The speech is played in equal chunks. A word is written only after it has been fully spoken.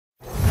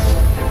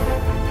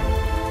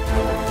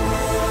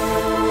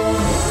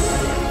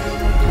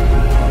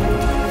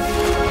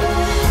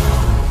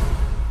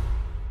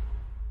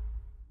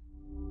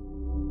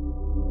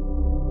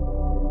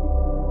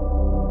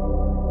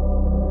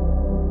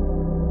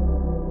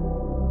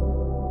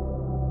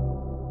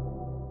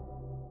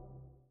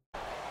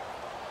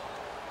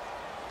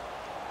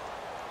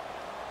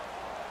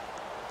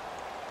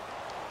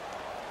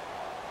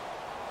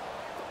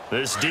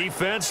This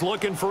defense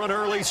looking for an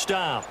early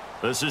stop.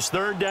 This is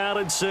 3rd down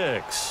and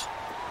 6.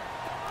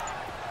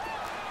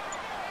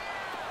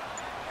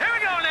 Here we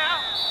go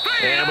now.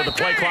 And with the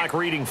play clock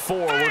reading 4,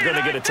 we're going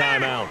to get a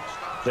timeout.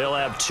 They'll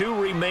have 2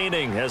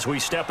 remaining as we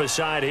step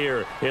aside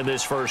here in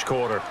this first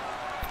quarter.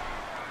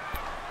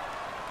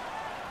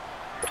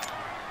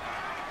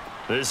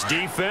 This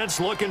defense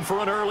looking for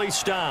an early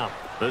stop.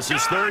 This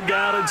is 3rd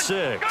down and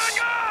 6.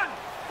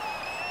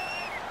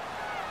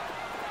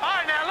 All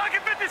right, now, lucky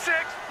 56.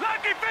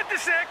 Lucky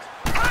 56.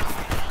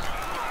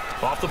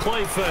 Off the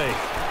play fake.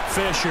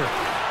 Fisher.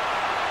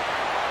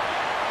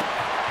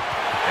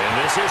 And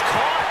this is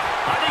caught.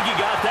 I think he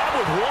got that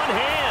with one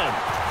hand.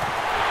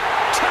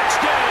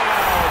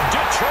 Touchdown,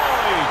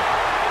 Detroit.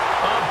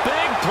 A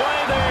big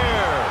play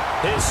there.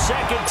 His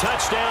 2nd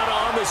touchdown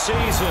on the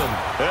season.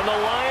 And the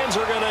Lions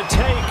are going to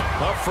take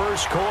a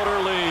first quarter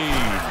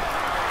lead.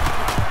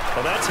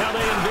 Well, that's how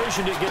they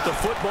envisioned it, get the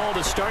football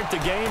to start the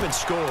game and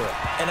score it.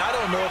 And I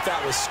don't know if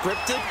that was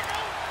scripted.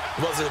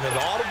 Was it an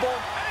audible?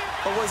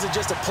 Or was it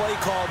just a play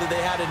call that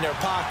they had in their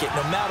pocket?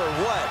 No matter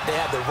what, they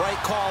had the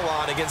right call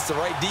on against the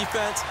right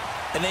defense,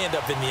 and they end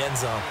up in the end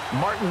zone.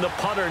 Martin, the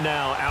punter,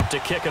 now out to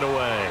kick it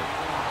away.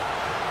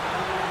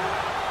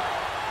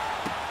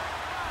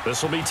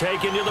 This will be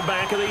taken to the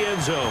back of the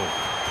end zone.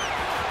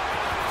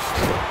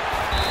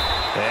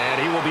 And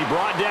he will be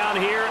brought down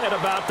here at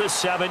about the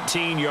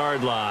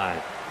 17-yard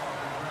line.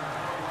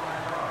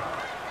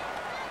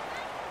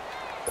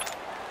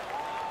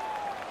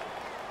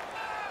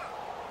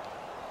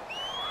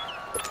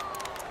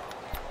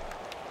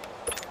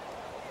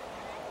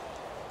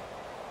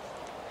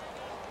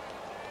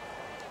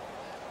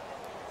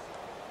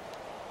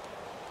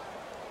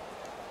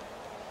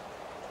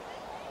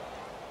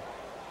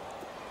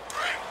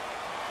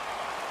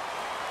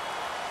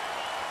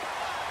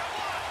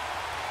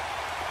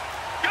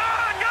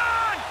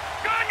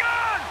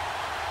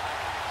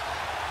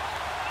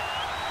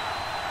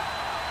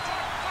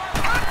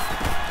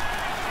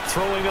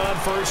 Throwing on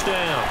first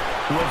down.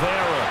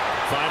 Rivera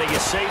finding a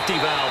safety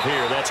valve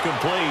here. That's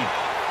complete.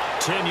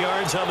 10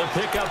 yards on the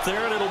pickup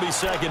there, and it'll be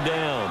 2nd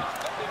down.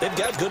 They've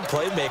got good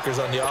playmakers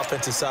on the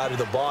offensive side of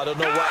the ball. I don't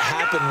know what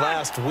happened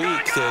last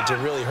week to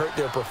really hurt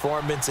their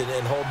performance and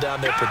hold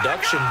down their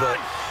production, but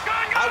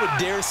I would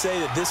dare say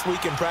that this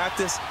week in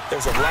practice,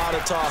 there's a lot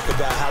of talk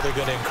about how they're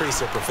going to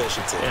increase their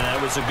proficiency. And that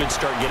was a good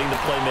start getting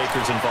the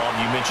playmakers involved.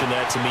 You mentioned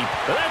that to me.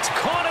 That's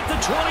caught at the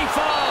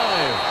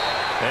 25.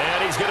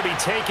 And he's going to be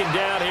taken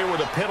down here with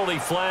a penalty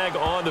flag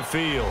on the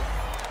field.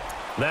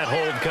 That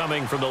hold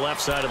coming from the left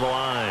side of the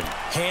line.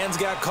 Hands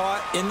got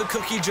caught in the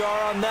cookie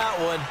jar on that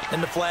one,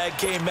 and the flag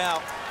came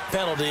out.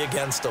 Penalty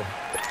against him.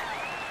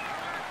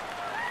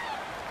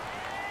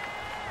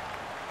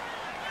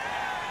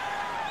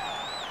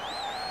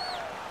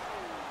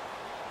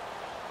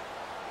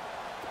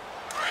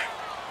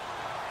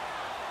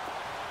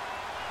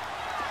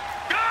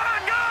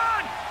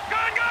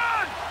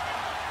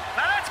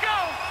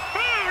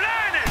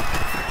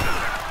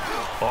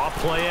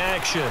 Play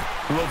action.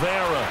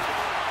 Rivera.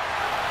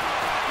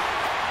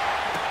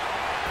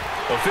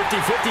 A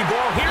 50-50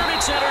 ball here, and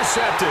it's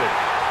intercepted.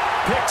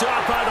 Picked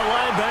off by the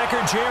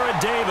linebacker, Jared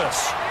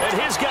Davis. And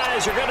his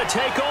guys are going to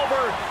take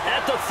over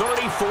at the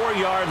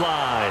 34-yard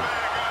line.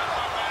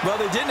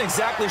 Well, they didn't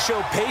exactly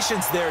show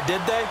patience there,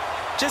 did they?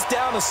 Just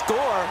down a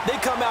score,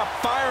 they come out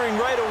firing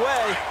right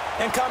away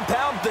and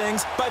compound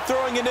things by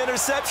throwing an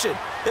interception.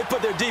 They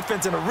put their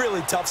defense in a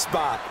really tough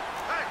spot.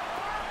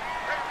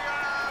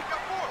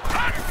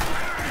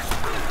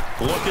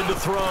 Looking to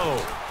throw.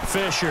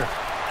 Fisher.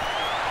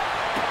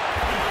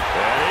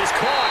 And he's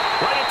caught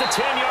right at the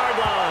 10-yard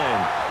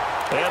line.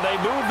 And they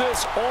move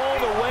this all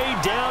the way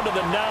down to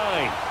the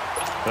 9.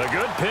 A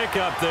good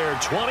pickup there,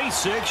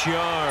 26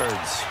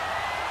 yards.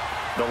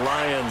 The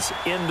Lions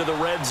into the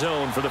red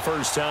zone for the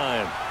first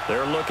time.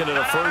 They're looking at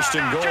a 1st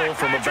and goal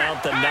from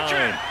about the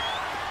 9.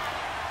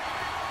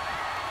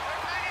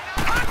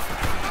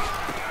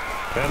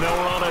 And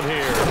they'll run it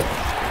here.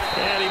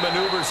 And he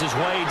maneuvers his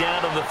way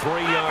down to the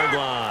 3-yard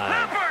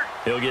line.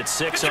 He'll get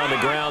 6 on the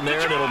ground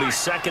there, and it'll be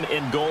 2nd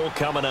and goal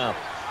coming up.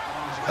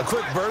 A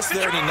quick burst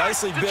there, and he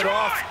nicely bit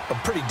off a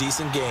pretty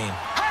decent gain.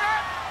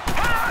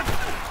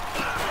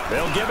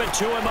 They'll give it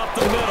to him up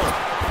the middle.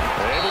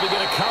 Able to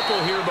get a couple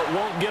here, but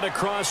won't get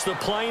across the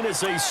plane as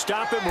they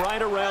stop him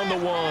right around the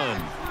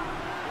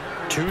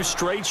 1. 2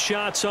 straight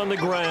shots on the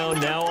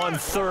ground. Now on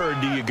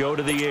 3rd, do you go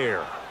to the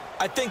air?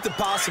 I think the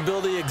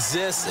possibility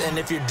exists, and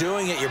if you're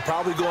doing it, you're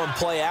probably going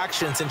play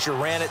action since you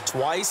ran it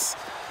twice.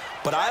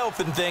 But I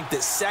often think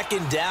that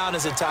 2nd down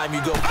is the time you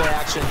go play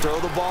action, throw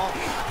the ball.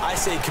 I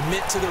say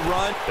commit to the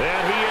run.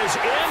 And he is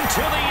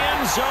into the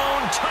end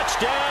zone.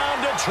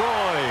 Touchdown,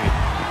 Detroit.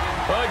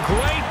 A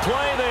great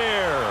play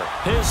there.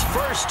 His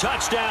first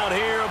touchdown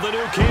here of the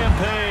new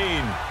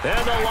campaign.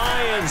 And the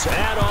Lions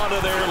add on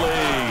to their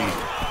lead.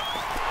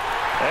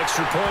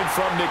 Extra point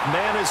from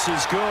McManus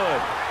is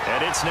good.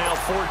 And it's now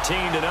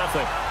 14-0.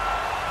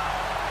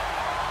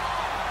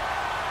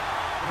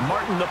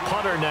 Martin, the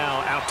punter,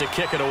 now out to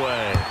kick it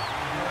away.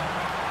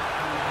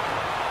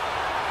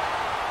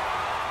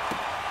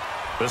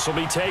 This will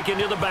be taken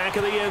to the back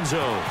of the end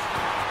zone.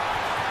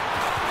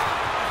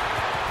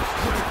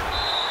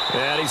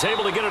 And he's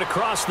able to get it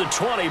across the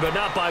 20, but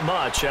not by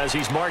much, as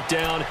he's marked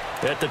down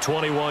at the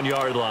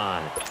 21-yard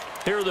line.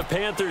 Here are the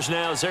Panthers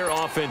now as their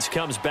offense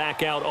comes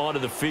back out onto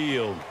the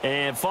field.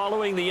 And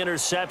following the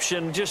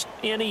interception, just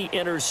any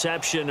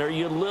interception, are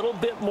you a little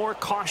bit more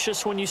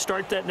cautious when you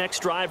start that next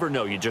drive, or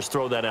no, you just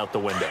throw that out the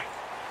window?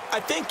 I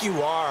think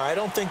you are. I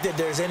don't think that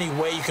there's any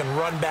way you can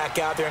run back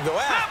out there and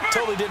go,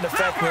 totally didn't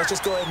affect me. Let's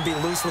just go ahead and be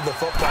loose with the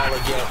football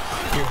again.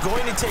 You're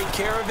going to take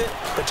care of it,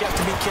 but you have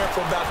to be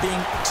careful about being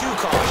too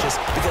cautious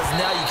because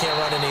now you can't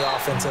run any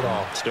offense at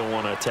all. Still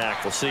want to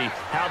attack. We'll see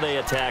how they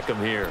attack him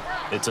here.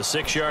 It's a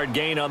 6-yard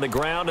gain on the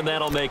ground, and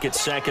that'll make it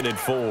 2nd and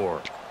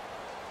 4.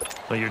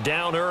 Well, you're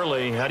down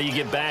early. How do you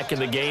get back in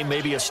the game,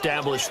 maybe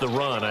establish the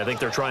run? I think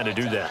they're trying to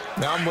do that.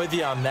 Now, I'm with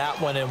you on that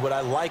one, and what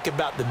I like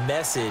about the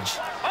message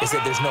is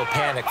that there's no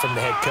panic from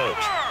the head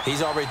coach.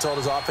 He's already told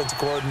his offensive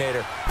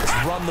coordinator, let's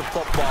run the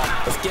football,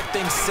 let's get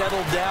things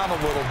settled down a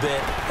little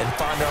bit and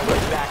find our way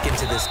back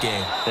into this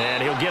game.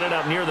 And he'll get it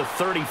up near the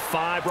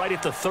 35, right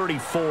at the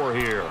 34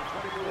 here.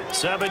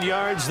 7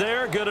 yards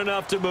there, good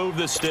enough to move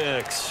the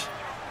sticks.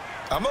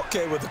 I'm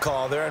okay with the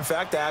call there. In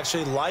fact, I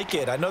actually like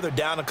it. I know they're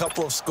down a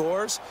couple of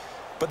scores,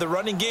 but the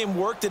running game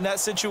worked in that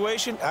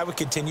situation. I would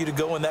continue to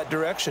go in that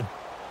direction.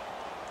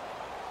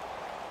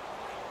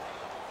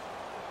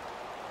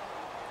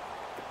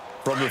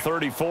 From the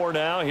 34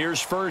 now,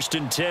 here's 1st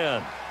and 10.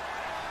 All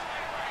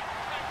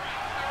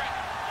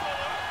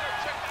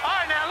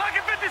right, now,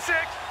 lucky 56.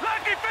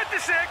 Lucky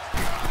 56.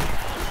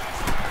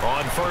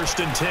 On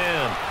 1st and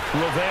 10,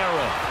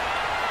 Rivera.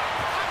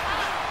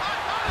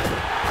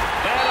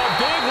 And a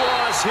big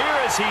loss here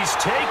as he's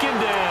taken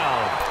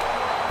down.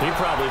 He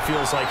probably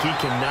feels like he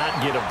cannot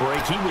get a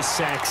break. He was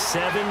sacked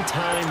 7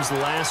 times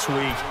last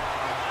week.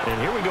 And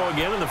here we go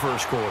again in the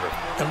first quarter.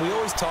 And we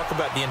always talk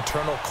about the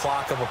internal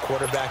clock of a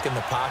quarterback in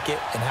the pocket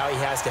and how he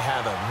has to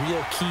have a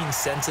real keen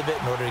sense of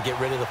it in order to get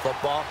rid of the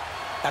football.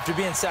 After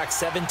being sacked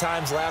 7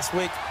 times last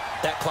week,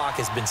 that clock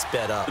has been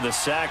sped up. The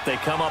sack, they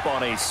come up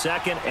on a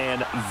 2nd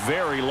and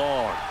very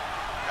long.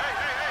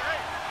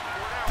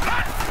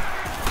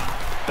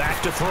 Back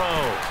to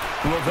throw.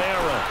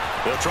 Rivera.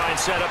 He'll try and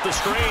set up the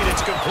screen.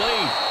 It's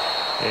complete.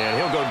 And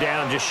he'll go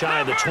down just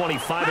shy of the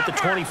 25 at the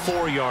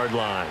 24-yard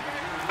line.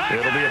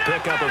 It'll be a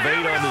pickup of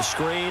 8 on the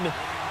screen,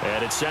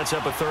 and it sets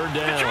up a 3rd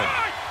down.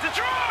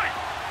 Detroit!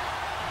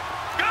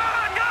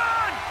 Gone!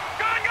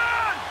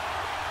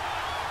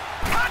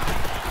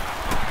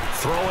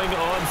 Throwing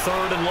on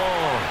 3rd and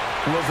long.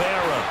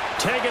 Rivera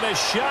taking a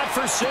shot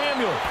for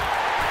Samuel.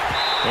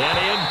 And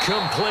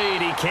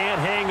incomplete. He can't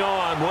hang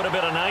on. Would have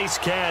been a nice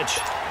catch.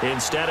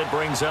 Instead, it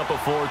brings up a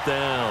 4th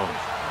down.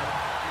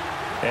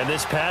 And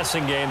this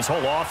passing game's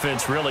whole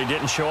offense really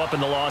didn't show up in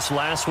the loss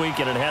last week,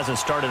 and it hasn't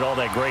started all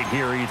that great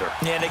here either.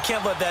 Yeah, and they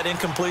can't let that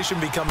incompletion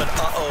become an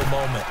uh-oh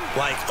moment.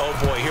 Like, oh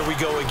boy, here we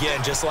go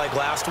again. Just like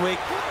last week,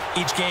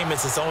 each game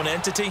is its own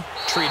entity,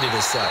 treated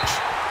as such.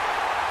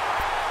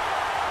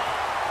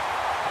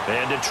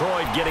 And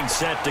Detroit getting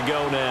set to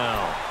go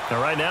now. And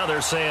right now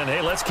they're saying,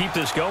 hey, let's keep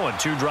this going.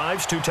 2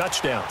 drives, 2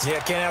 touchdowns. Yeah,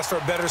 can't ask for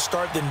a better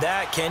start than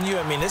that, can you?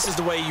 I mean, this is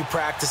the way you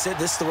practice it.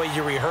 This is the way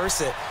you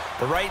rehearse it.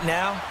 But right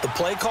now, the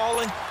play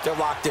calling, they're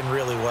locked in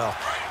really well.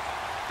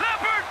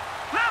 Leopard!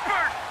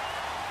 Leopard!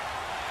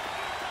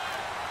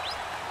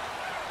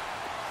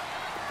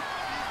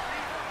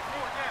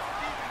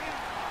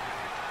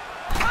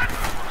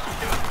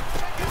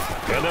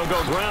 And they'll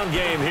go ground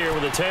game here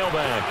with a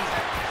tailback.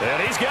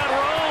 And he's got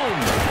room.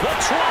 The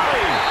 20.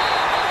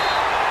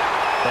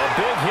 A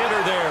big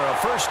hitter there. A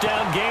 1st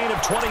down gain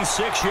of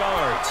 26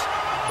 yards.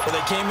 Well,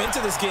 they came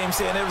into this game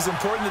saying it was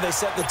important that they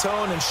set the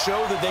tone and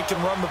show that they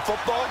can run the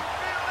football.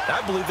 And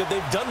I believe that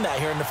they've done that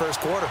here in the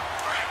first quarter.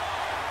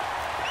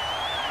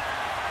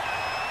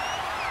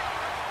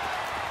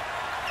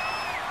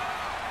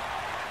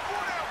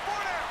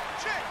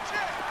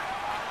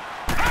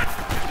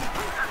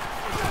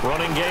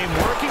 Running game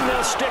working.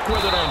 They'll stick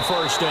with it on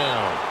 1st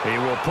down. He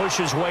will push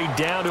his way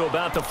down to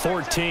about the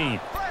 14.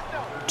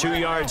 2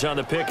 yards on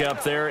the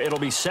pickup there. It'll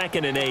be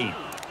 2nd and 8.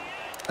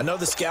 I know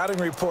the scouting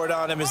report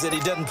on him is that he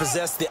doesn't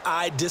possess the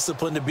eye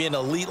discipline to be an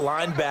elite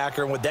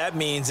linebacker. And what that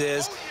means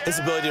is his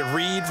ability to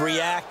read,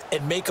 react,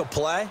 and make a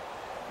play.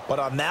 But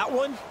on that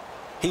one,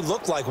 he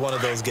looked like one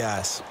of those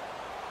guys.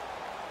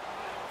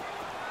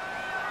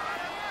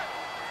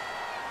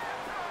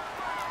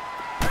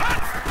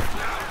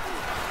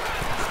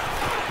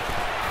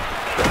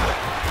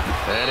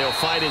 And he'll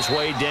fight his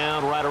way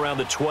down right around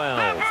the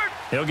 12.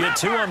 He'll get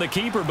 2 on the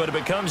keeper, but it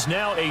becomes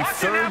now a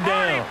 3rd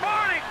down.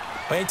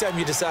 Anytime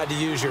you decide to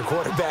use your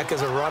quarterback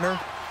as a runner,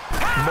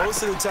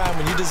 most of the time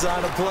when you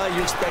design a play,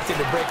 you're expected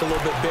to break a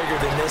little bit bigger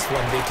than this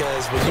one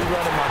because when you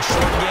run him on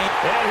short game.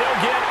 And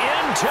he'll get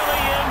into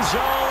the end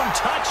zone.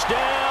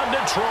 Touchdown,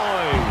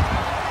 Detroit.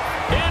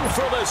 In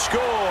for the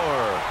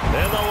score.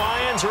 And the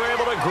Lions are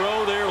able to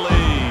grow their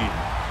lead.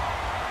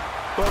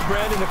 Well,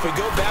 Brandon, if we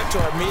go back to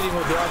our meeting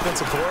with the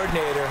offensive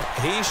coordinator,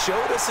 he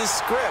showed us his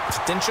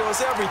script. Didn't show us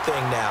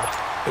everything now.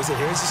 Listen,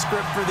 here's the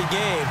script for the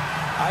game.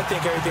 I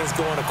think everything's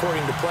going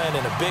according to plan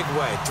in a big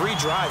way. 3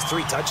 drives,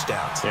 3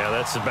 touchdowns. Yeah,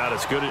 that's about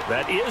as good.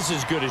 That is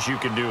as good as you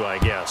can do, I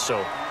guess. So,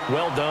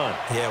 well done.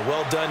 Yeah,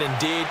 well done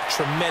indeed.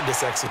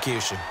 Tremendous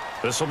execution.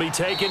 This will be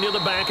taken to the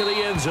back of the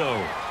end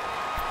zone.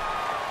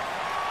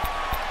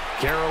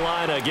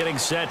 Carolina getting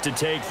set to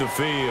take the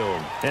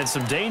field. And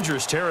some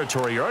dangerous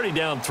territory. You're already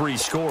down 3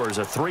 scores.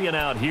 A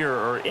 3-and-out here,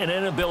 or an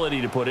inability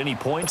to put any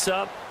points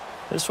up.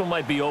 This one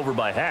might be over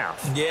by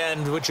half. Yeah,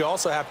 and what you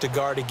also have to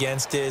guard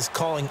against is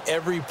calling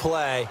every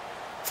play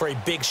for a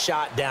big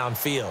shot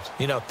downfield.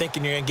 You know,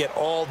 thinking you're going to get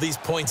all these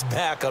points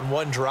back on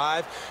one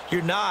drive.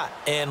 You're not.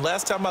 And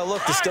last time I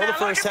looked, it's still the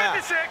first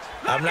half.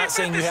 I'm not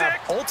saying you have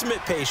ultimate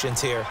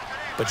patience here,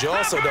 but you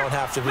also don't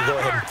have to go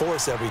ahead and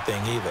force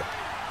everything either.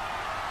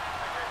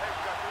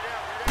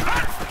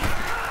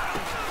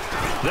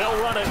 They'll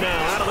run it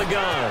now out of the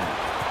gun.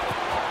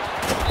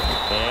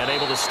 And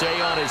able to stay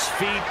on his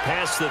feet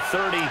past the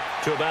 30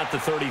 to about the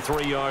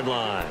 33-yard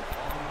line.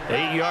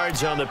 8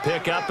 yards on the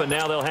pickup, and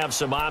now they'll have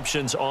some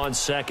options on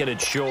second and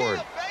short.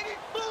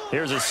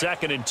 Here's a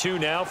 2nd and 2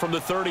 now from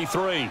the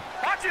 33.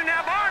 Watch it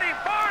now, Barney,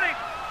 Barney.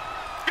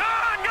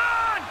 Gun,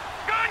 gun,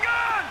 gun,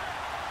 gun.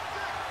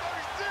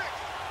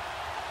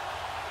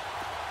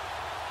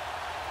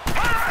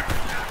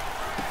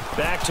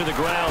 Back to the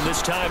ground.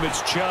 This time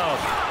it's Chubb.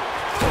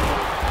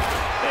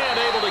 And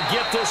able to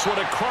get this one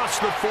across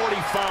the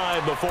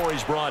 45 before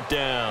he's brought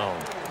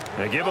down.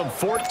 They give him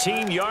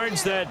 14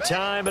 yards that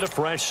time and a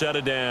fresh set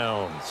of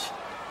downs.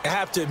 I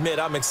have to admit,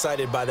 I'm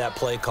excited by that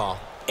play call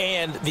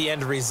and the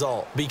end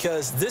result,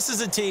 because this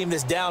is a team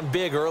that's down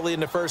big early in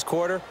the first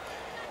quarter,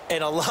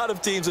 and a lot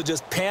of teams will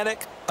just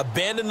panic,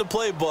 abandon the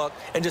playbook,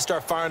 and just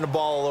start firing the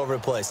ball all over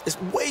the place. It's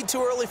way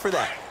too early for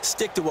that.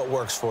 Stick to what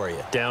works for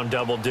you. Down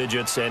double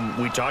digits, and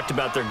we talked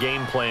about their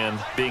game plan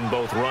being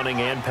both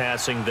running and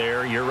passing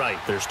there. You're right.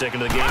 They're sticking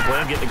to the game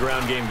plan, getting the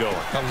ground game going.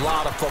 A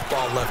lot of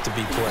football left to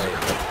be played.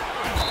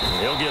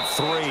 He'll get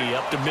 3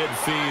 up to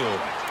midfield.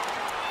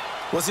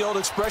 What's the old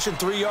expression,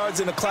 3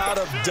 yards in a cloud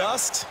of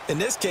dust? In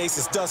this case,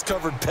 it's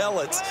dust-covered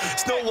pellets.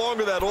 It's no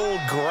longer that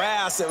old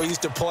grass that we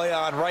used to play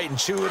on, right, and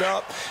chew it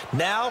up.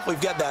 Now we've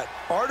got that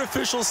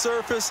artificial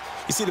surface.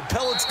 You see the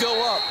pellets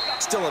go up.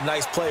 Still a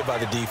nice play by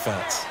the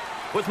defense.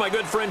 With my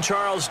good friend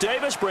Charles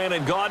Davis,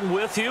 Brandon Gaudin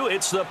with you.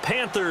 It's the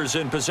Panthers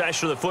in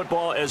possession of the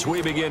football as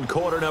we begin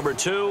quarter number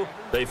 2.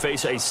 They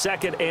face a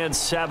 2nd and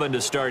 7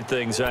 to start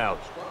things out.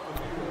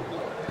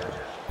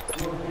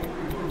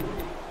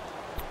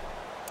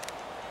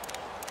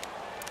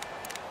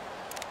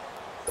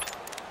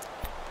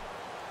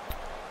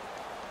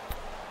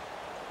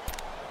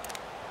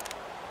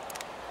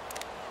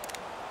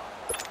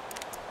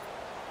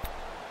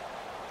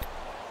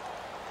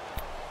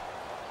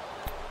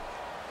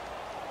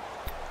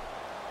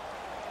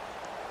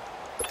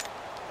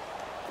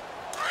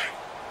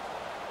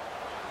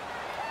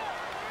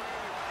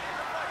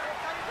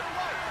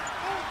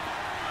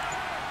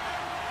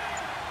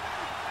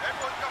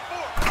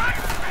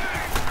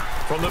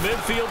 From the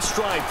midfield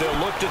stripe, they'll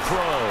look to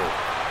throw.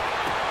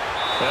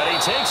 And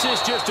he takes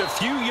this just a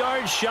few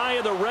yards shy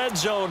of the red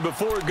zone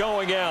before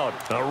going out.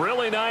 A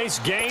really nice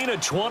gain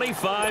of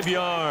 25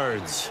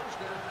 yards.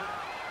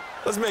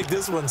 Let's make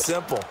this one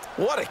simple.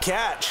 What a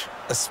catch,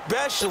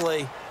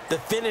 especially the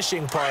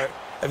finishing part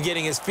of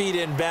getting his feet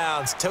in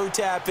bounds, toe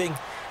tapping,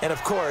 and,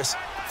 of course,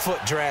 foot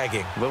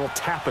dragging. Little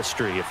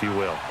tapestry, if you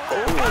will.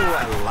 Oh,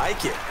 I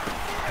like it.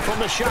 From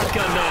the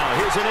shotgun now,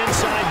 here's an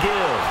inside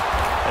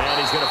give.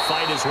 And he's going to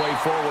fight his way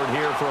forward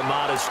here for a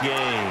modest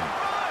gain.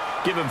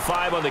 Give him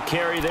 5 on the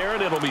carry there,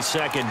 and it'll be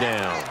 2nd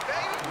down.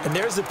 And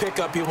there's the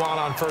pickup you want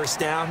on first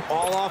down.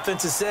 All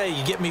offenses say,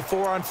 you get me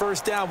 4 on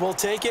first down, we'll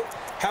take it.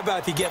 How about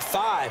if you get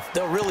 5?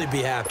 They'll really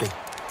be happy.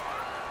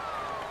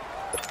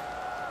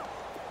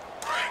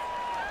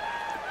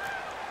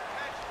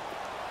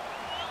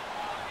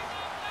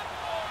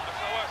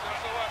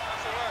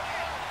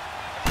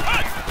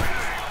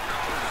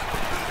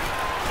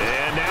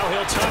 And now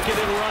he'll tuck it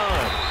and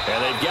run.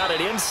 And they've got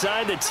it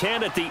inside the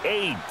 10 at the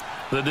 8.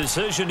 The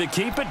decision to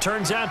keep it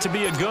turns out to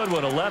be a good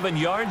one. 11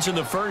 yards in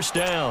the first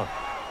down.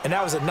 And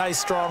that was a nice,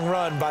 strong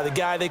run by the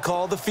guy they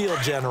call the field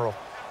general.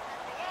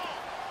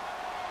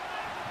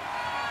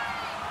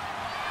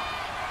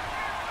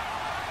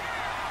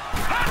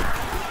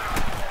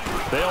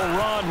 They'll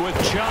run with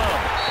Chubb.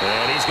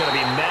 And he's going to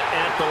be met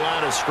at the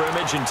line of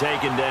scrimmage and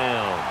taken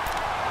down.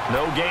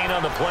 No gain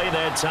on the play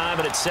that time,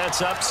 and it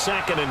sets up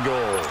 2nd and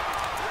goal.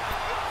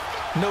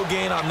 No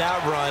gain on that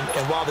run,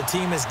 and while the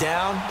team is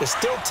down, there's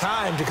still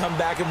time to come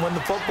back and win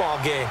the football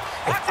game.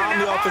 If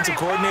I'm the offensive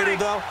coordinator,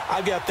 though,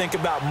 I've got to think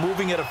about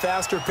moving at a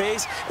faster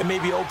pace and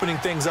maybe opening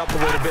things up a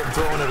little bit and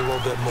throwing it a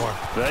little bit more.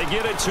 They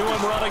get it to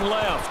him running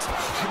left.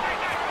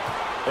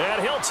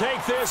 And he'll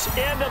take this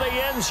into the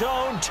end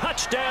zone.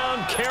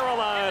 Touchdown,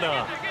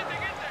 Carolina.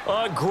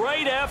 A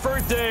great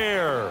effort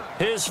there.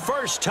 His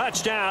first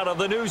touchdown of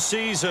the new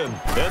season.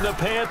 And the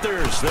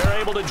Panthers, they're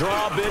able to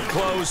draw a bit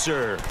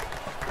closer.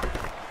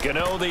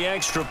 Gano the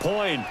extra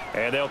point,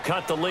 and they'll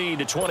cut the lead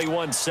to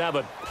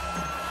 21-7.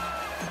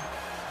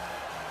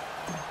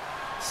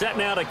 set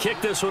now to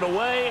kick this one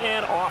away,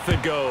 and off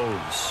it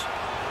goes.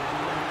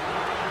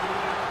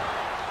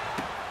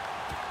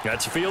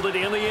 That's fielded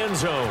in the end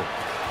zone.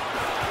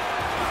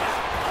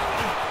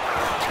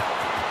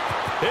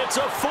 It's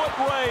a foot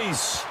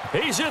race.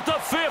 He's at the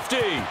 50.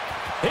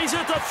 He's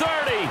at the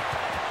 30.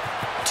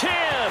 10.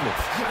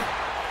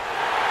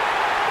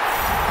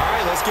 All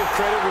right, let's give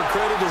credit where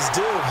credit is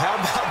due. How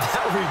about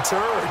that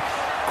return?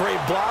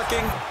 Great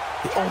blocking.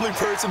 The only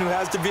person who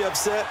has to be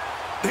upset,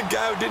 the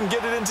guy who didn't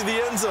get it into the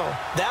end zone.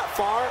 That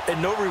far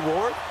and no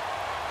reward?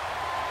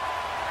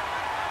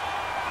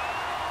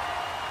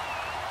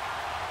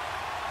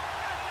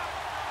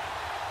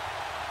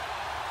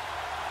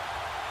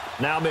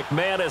 Now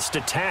McManus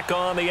to tack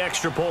on the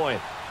extra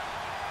point.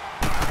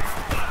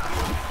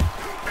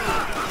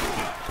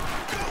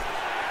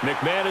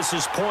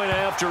 McManus's point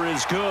after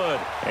is good.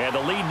 And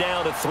the lead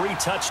now to 3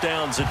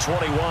 touchdowns at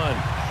 21.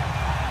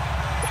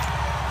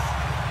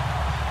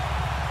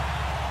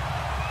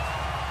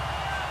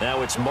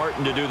 Now it's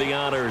Martin to do the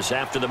honors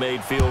after the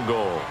made field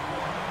goal.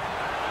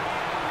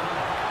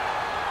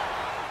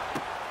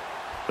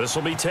 This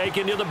will be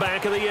taken to the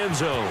back of the end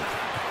zone.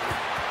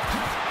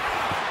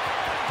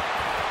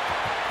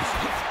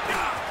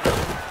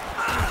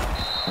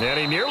 And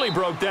he nearly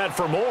broke that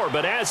for more,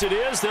 but as it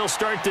is, they'll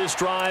start this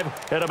drive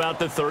at about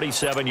the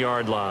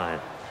 37-yard line.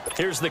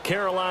 Here's the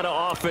Carolina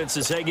offense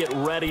as they get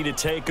ready to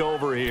take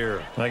over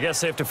here. I guess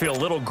they have to feel a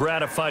little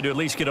gratified to at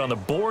least get on the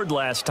board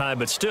last time,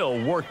 but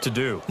still work to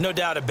do. No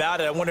doubt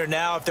about it. I wonder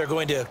now if they're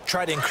going to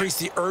try to increase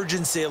the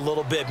urgency a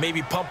little bit,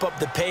 maybe pump up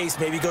the pace,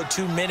 maybe go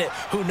 2-minute.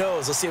 Who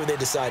knows? Let's see what they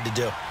decide to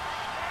do.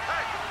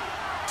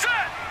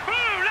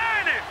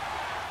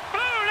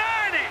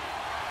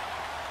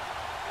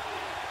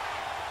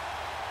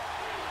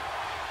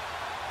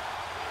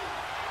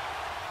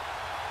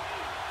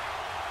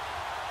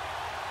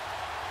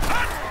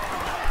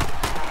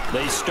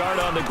 They start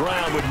on the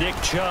ground with Nick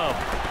Chubb.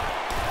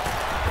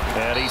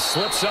 And he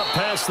slips up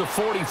past the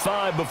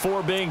 45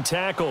 before being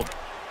tackled.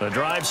 The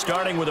drive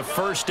starting with a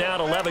first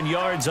down, 11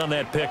 yards on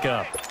that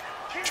pickup.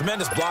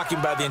 Tremendous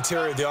blocking by the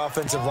interior of the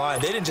offensive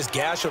line. They didn't just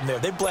gash him there.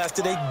 They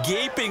blasted a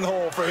gaping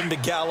hole for him to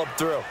gallop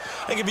through.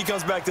 I think if he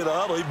comes back to the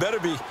huddle, he better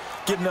be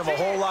giving them a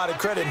whole lot of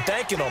credit and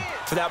thanking them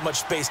for that much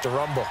space to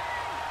rumble.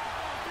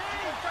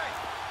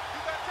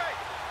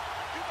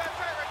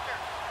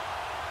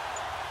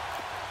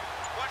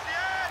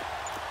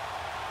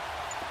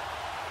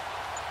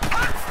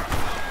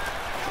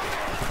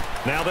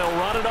 Now they'll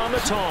run it on the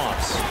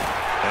toss.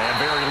 And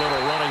very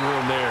little running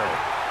room there.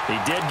 He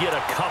did get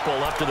a couple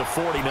up to the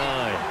 49.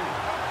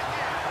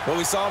 Well,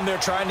 we saw him there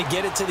trying to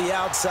get it to the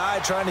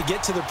outside, trying to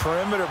get to the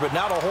perimeter, but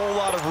not a whole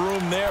lot of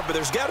room there. But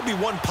there's got to be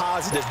one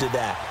positive to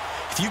that.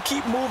 If you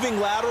keep moving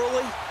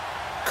laterally,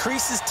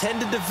 creases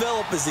tend to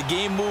develop as the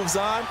game moves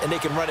on, and they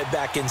can run it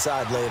back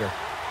inside later.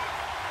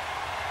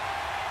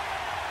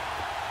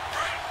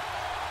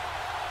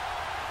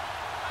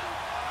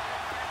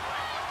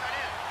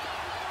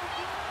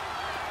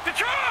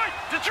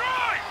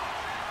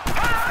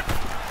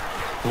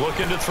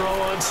 Looking to throw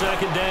on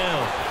second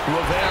down.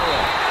 Rivera.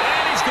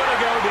 And he's going to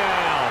go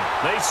down.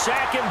 They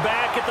sack him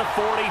back at the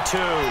 42.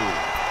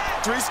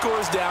 3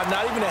 scores down,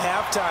 not even a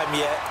halftime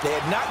yet. They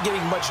are not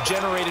getting much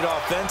generated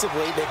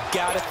offensively. They've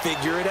got to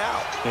figure it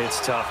out.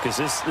 It's tough because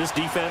this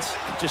defense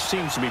just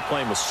seems to be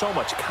playing with so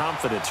much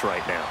confidence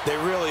right now. They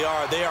really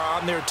are. They are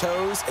on their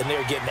toes, and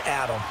they're getting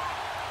at them.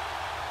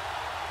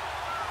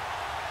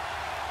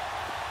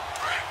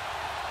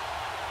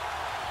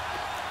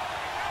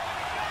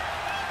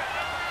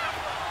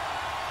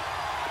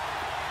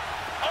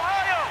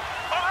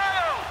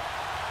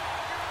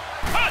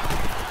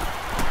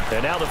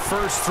 And now the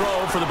first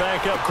throw for the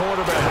backup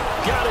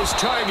quarterback. Got his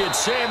target,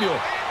 Samuel.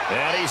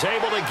 And he's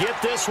able to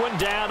get this one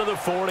down to the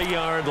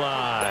 40-yard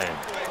line.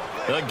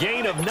 A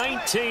gain of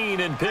 19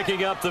 and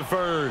picking up the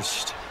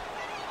first.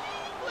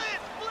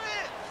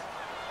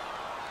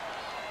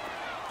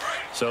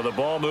 So the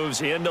ball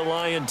moves into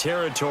Lion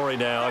territory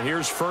now.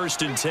 Here's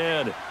 1st and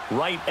 10,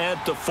 right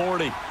at the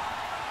 40.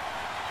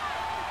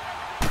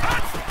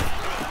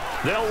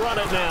 They'll run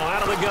it now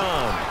out of the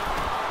gun.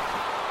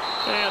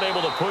 And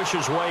able to push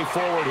his way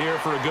forward here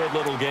for a good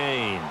little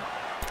gain.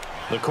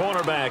 The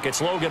cornerback, it's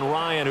Logan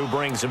Ryan who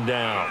brings him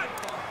down.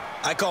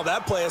 I call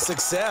that play a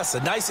success. A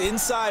nice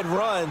inside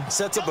run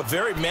sets up a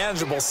very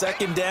manageable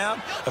second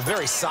down. A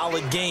very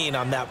solid gain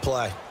on that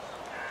play.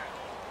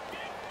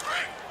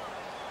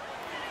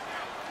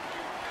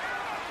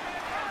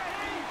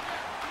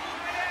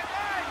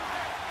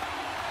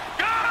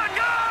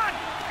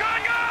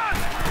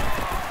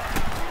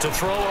 To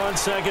throw on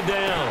second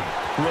down,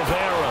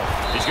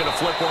 Rivera. He's going to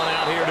flip one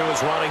out here to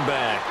his running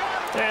back.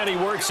 And he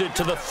works it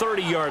to the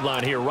 30-yard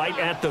line here, right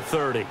at the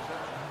 30.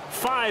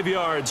 5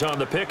 yards on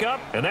the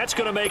pickup, and that's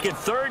going to make it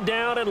 3rd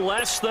down and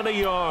less than a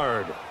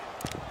yard.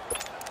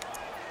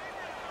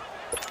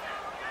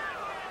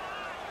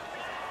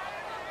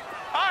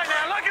 All right,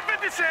 now, lucky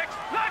 56.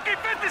 Lucky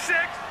 56.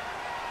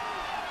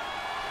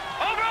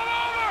 Over.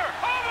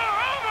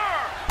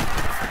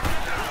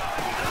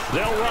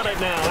 They'll run it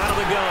now out of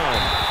the gun.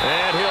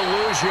 And he'll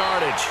lose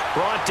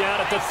Brought down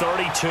at the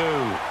 32.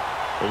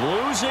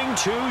 Losing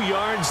 2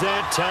 yards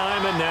that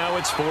time, and now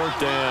it's 4th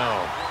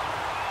down.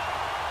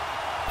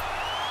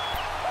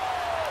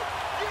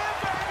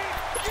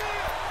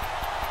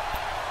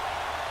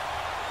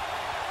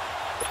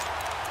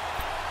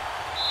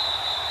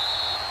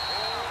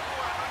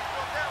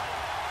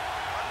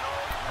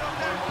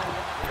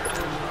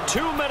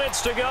 Two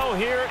minutes to go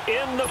here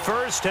in the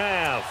first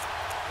half.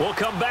 We'll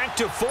come back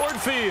to Ford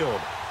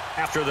Field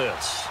after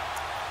this.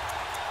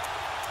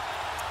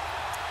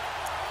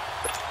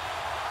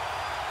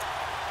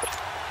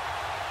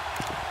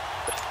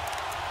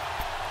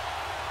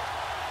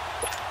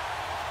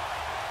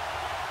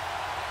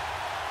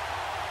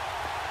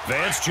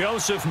 Vance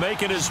Joseph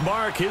making his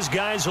mark. His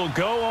guys will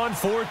go on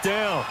 4th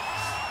down.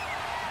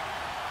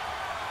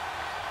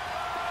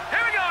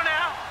 Here we go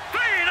now.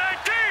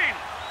 3-19.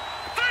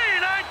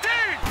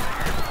 3-19.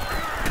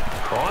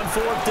 On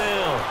 4th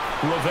down,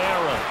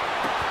 Rivera.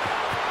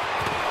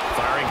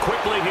 Firing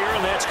quickly here,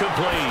 and that's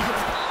complete.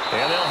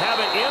 And they'll have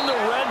it in the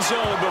red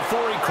zone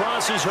before he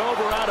crosses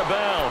over out of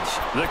bounds.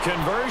 The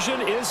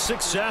conversion is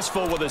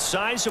successful with a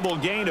sizable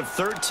gain of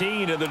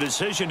 13, and the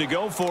decision to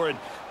go for it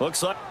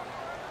looks like...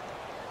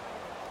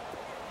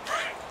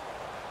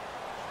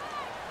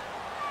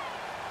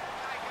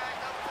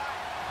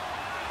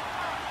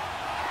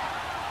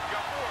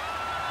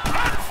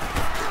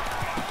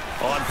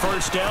 On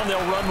 1st down,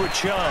 they'll run with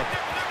Chubb.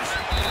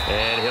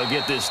 And he'll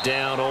get this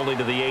down only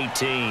to the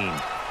 18.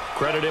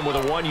 Credit him with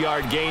a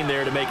 1-yard gain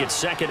there to make it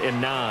 2nd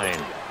and 9.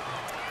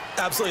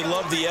 Absolutely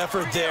love the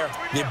effort there.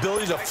 The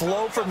ability to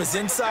flow from his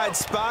inside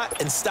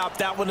spot and stop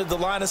that one at the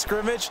line of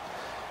scrimmage.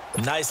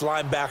 Nice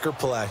linebacker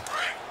play.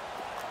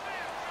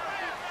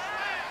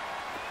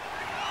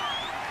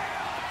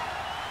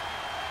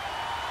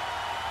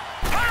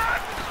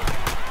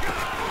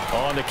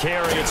 On the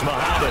carry, it's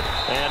Muhammad,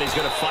 and he's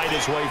going to fight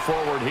his way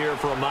forward here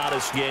for a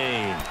modest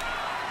gain.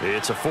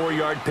 It's a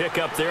 4-yard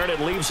pickup there, and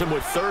it leaves him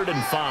with 3rd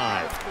and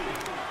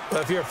 5.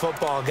 Well, if you're a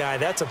football guy,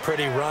 that's a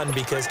pretty run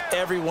because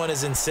everyone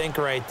is in sync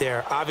right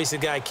there. Obviously,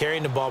 the guy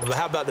carrying the ball, but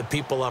how about the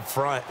people up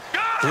front?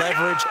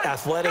 Leverage,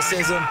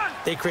 athleticism,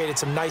 they created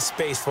some nice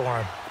space for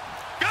him.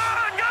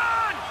 Gone,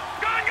 gone,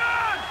 gone,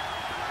 gone.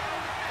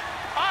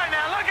 All right,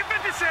 now, lucky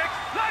 56,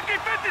 lucky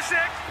 56.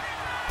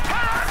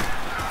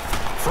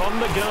 From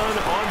the gun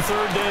on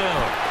 3rd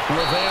down,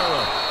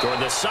 Rivera toward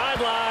the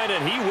sideline,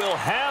 and he will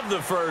have the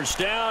 1st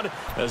down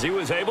as he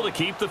was able to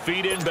keep the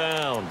feet in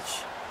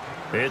bounds.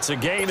 It's a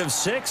gain of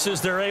 6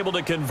 as they're able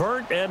to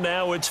convert, and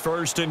now it's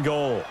 1st and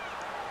goal.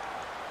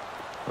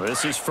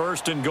 This is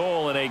 1st and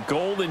goal and a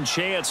golden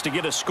chance to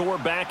get a score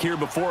back here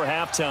before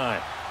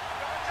halftime.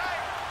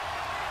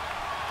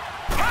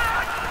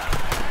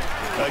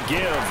 A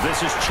give.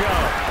 This is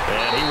Chubb,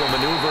 and he will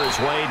maneuver his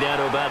way down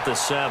to about the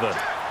 7.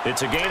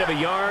 It's a gain of a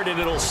yard, and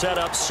it'll set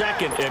up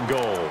 2nd and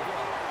goal.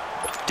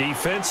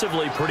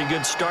 Defensively, pretty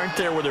good start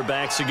there with their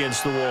backs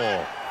against the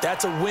wall.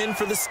 That's a win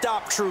for the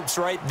stop troops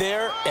right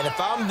there, and if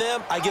I'm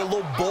them, I get a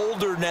little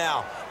bolder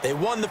now. They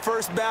won the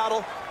first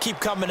battle, keep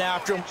coming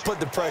after them, put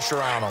the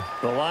pressure on them.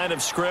 The line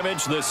of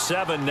scrimmage, the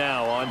 7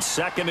 now on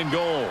 2nd and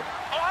goal.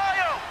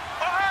 Ohio,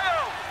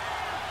 Ohio.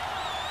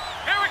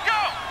 Here we go.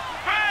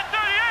 Grand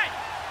 38,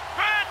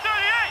 Grand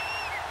 38.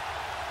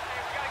 Hey,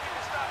 we got to get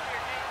this stop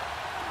here, D.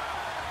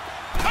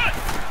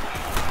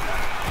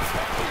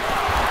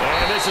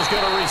 And this is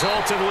going to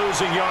result in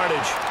losing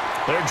yardage.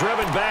 They're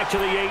driven back to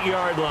the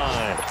 8-yard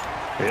line.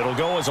 It'll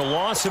go as a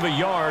loss of a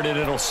yard, and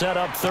it'll set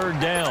up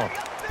 3rd down.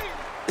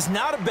 It's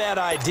not a bad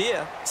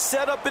idea.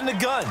 Set up in the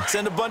gun.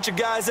 Send a bunch of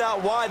guys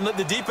out wide and let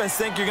the defense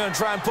think you're going to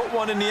try and put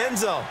one in the end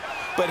zone.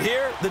 But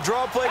here, the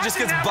draw play just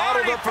gets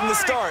bottled up from the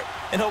start,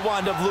 and he'll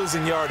wind up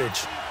losing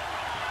yardage.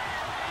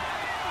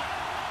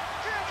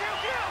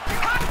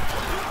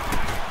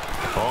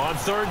 On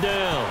 3rd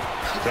down,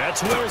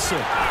 that's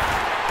Wilson.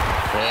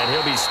 And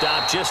he'll be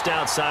stopped just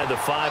outside the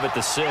 5 at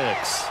the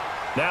 6.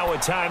 Now a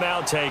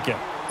timeout taken.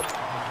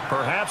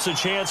 Perhaps a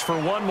chance for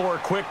one more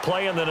quick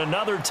play and then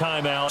another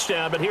timeout.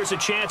 But here's a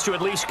chance to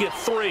at least get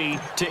 3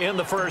 to end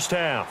the first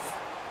half.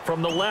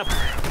 From the left.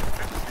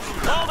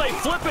 Oh, they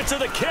flip it to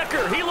the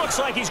kicker. He looks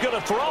like he's going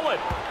to throw it.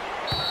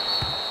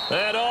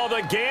 And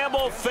the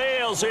gamble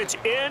fails. It's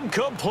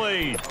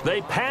incomplete.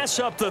 They pass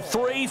up the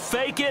 3,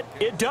 fake it.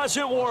 It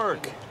doesn't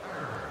work.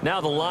 Now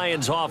the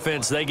Lions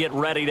offense, they get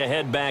ready to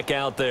head back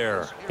out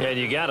there. And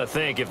you got to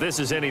think, if this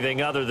is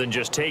anything other than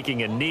just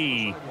taking a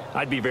knee,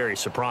 I'd be very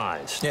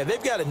surprised. Yeah,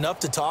 they've got enough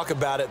to talk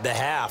about at the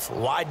half.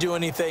 Why do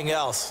anything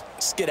else?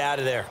 Just get out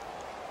of there.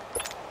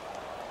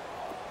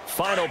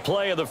 Final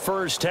play of the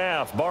first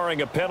half,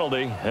 barring a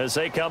penalty, as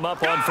they come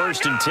up on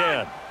 1st and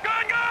 10.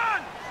 Gone,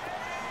 gone.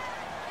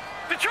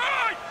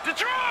 Detroit,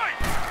 Detroit.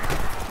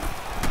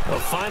 A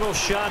final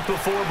shot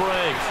before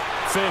break.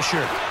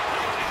 Fisher.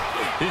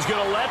 He's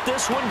going to let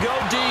this one go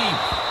deep.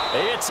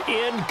 It's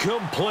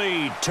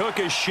incomplete. Took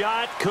a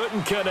shot,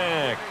 couldn't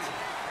connect.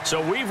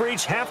 So we've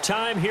reached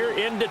halftime here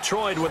in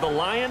Detroit with the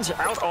Lions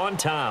out on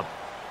top.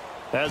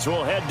 As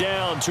we'll head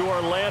down to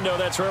Orlando,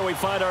 that's where we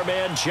find our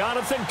man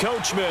Jonathan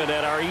Coachman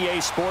at our EA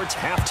Sports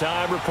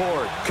Halftime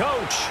Report.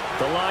 Coach,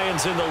 the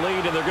Lions in the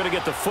lead, and they're going to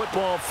get the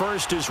football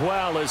first as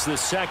well as the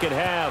second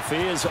half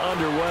is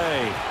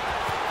underway.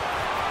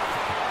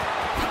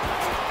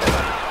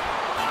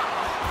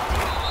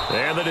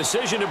 And the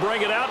decision to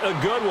bring it out, a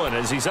good one,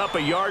 as he's up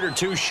a yard or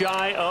two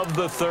shy of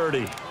the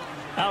 30.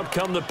 Out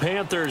come the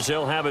Panthers.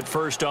 They'll have it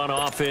first on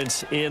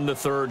offense in the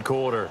third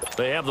quarter.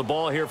 They have the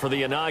ball here for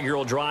the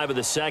inaugural drive of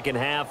the second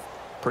half.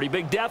 Pretty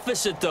big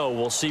deficit, though.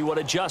 We'll see what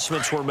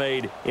adjustments were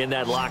made in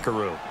that locker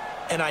room.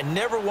 And I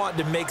never want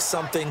to make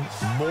something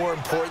more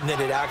important than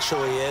it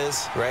actually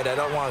is, right? I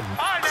don't want to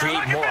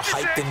create more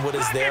hype than what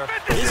is there.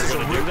 This is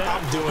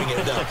I'm doing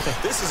it, though.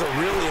 This is a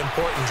really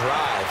important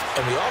drive.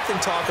 And we often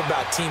talk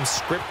about teams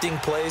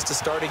scripting plays to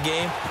start a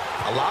game.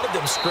 A lot of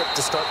them script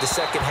to start the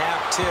second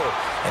half, too.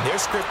 And they're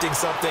scripting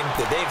something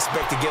that they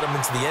expect to get them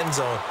into the end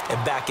zone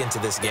and back into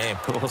this game.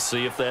 We'll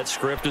see if that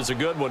script is a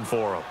good one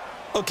for them.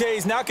 Okay,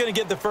 he's not going to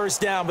get the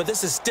first down, but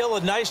this is still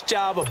a nice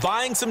job of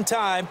buying some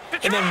time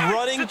and then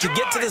running to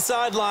get to the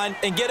sideline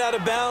and get out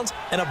of bounds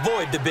and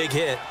avoid the big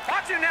hit.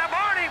 Watch it now,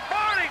 Barney!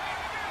 Barney!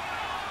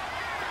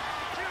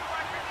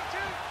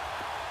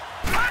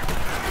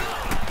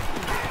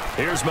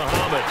 Here's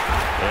Muhammad,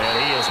 and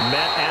he is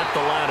met at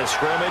the line of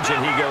scrimmage,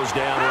 and he goes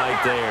down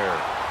right there.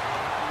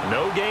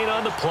 No gain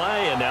on the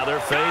play, and now they're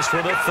faced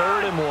with a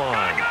 3rd and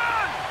 1.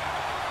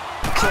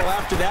 So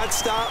after that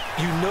stop,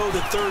 you know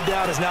that third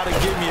down is not a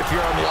gimme if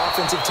you're on the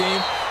offensive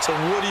team. So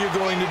what are you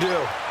going to do?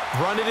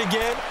 Run it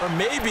again? Or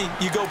maybe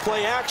you go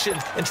play action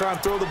and try and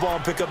throw the ball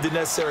and pick up the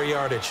necessary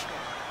yardage.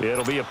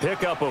 It'll be a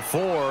pickup of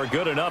 4,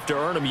 good enough to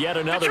earn him yet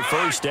another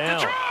first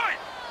down.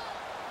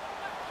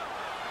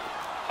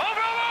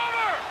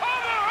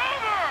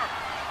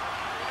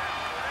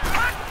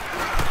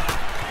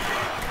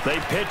 They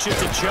pitch it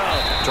to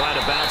Chubb, trying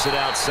to bounce it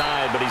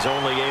outside, but he's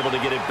only able to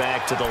get it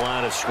back to the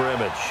line of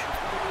scrimmage.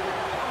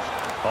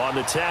 On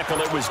the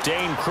tackle, it was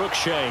Dane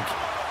Cruikshank.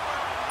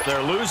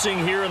 They're losing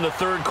here in the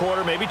third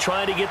quarter, maybe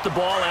trying to get the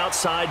ball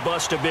outside,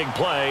 bust a big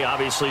play.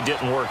 Obviously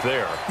didn't work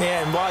there. Yeah,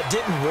 and while it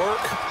didn't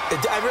work,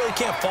 I really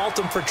can't fault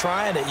them for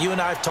trying it. You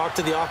and I have talked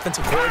to the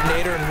offensive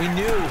coordinator, and we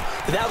knew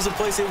that was the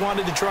place they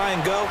wanted to try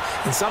and go,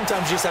 and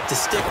sometimes you just have to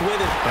stick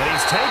with it. And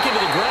he's taken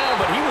to the ground,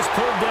 but he was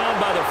pulled down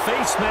by the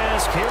face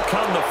mask. Here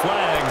come the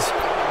flags,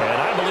 and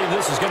I believe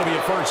this is going to be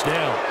a first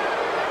down.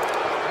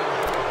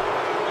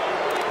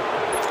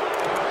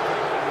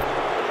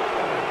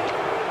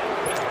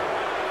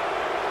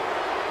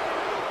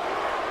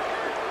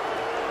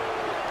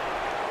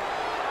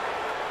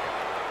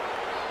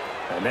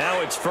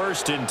 Now it's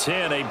 1st and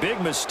 10, a big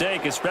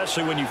mistake,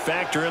 especially when you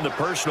factor in the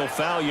personal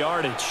foul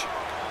yardage.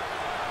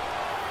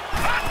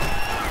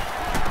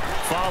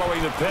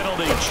 Following the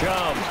penalty,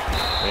 Chubb.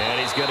 And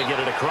he's going to get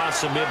it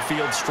across the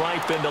midfield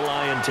stripe into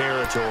Lion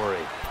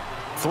territory.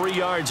 3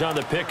 yards on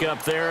the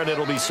pickup there, and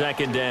it'll be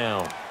 2nd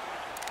down.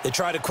 They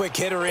tried a quick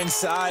hitter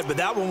inside, but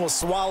that one was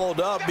swallowed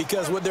up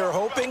because what they're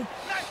hoping,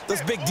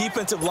 those big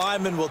defensive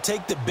linemen will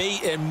take the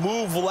bait and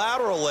move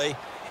laterally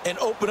and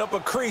open up a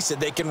crease that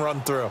they can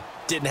run through.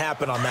 Didn't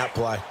happen on that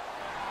play.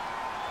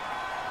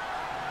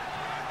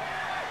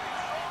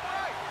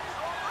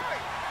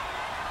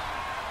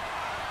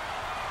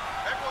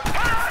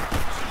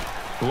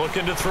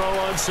 Looking to throw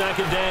on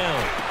 2nd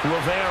down.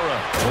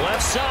 Rivera,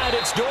 left side,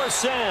 it's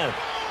Dorsett.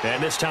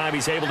 And this time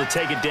he's able to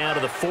take it down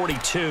to the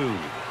 42.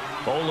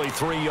 Only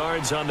 3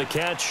 yards on the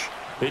catch.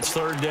 It's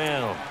 3rd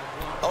down.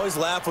 I always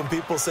laugh when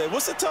people say,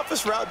 what's the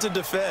toughest route to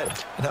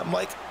defend? And I'm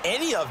like,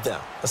 any of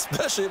them,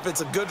 especially if it's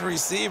a good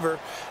receiver.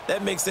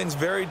 That makes things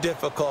very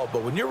difficult.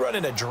 But when you're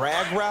running a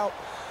drag route,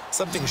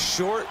 something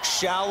short,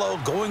 shallow,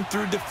 going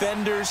through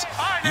defenders,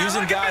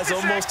 using guys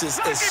almost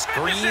as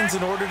screens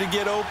in order to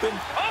get open,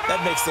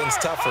 that makes things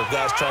tougher,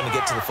 guys trying to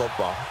get to the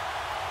football.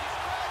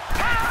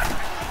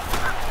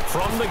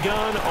 From the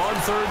gun on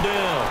 3rd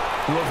down,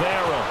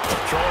 Rivera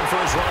throwing for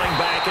his running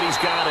back, and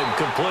he's got him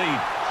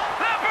complete.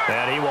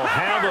 And he will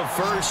have a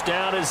first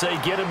down as they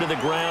get him to the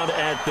ground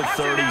at the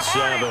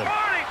 37.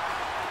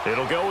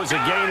 It'll go as a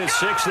gain of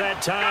 6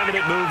 that time, and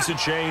it moves the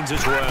chains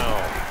as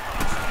well.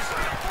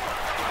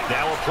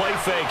 Now a play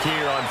fake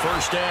here on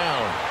 1st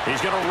down.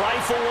 He's going to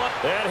rifle one,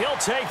 and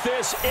he'll take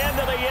this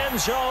into the end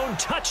zone.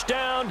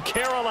 Touchdown,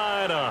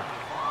 Carolina.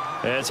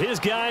 As his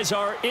guys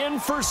are in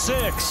for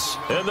 6,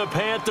 and the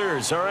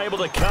Panthers are able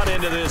to cut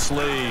into this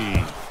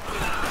lead.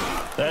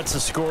 That's the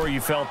score you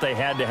felt they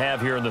had to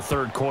have here in the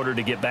third quarter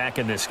to get back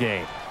in this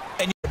game.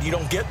 And you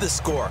don't get the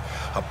score.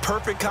 A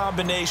perfect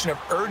combination of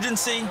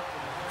urgency,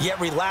 yet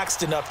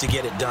relaxed enough to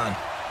get it done.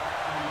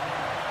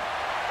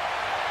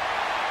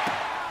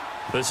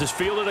 This is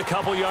fielded a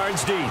couple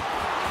yards deep.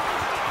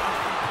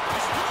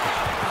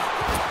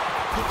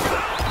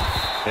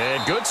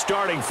 And good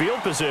starting field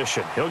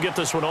position. He'll get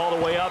this one all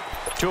the way up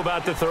to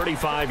about the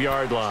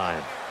 35-yard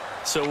line.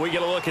 So we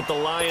get a look at the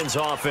Lions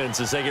offense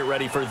as they get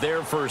ready for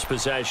their first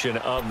possession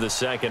of the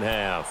second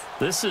half.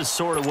 This is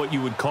sort of what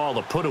you would call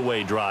a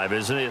put-away drive,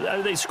 isn't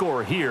it? They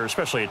score here,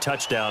 especially a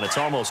touchdown. It's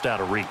almost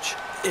out of reach.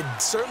 It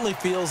certainly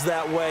feels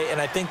that way, and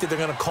I think that they're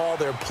going to call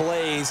their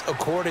plays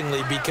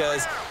accordingly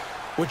because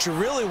what you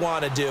really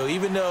want to do,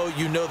 even though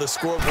you know the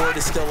scoreboard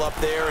is still up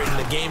there and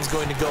the game's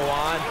going to go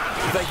on,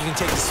 you think you can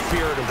take the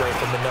spirit away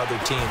from another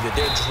team, that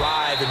their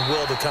drive and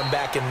will to come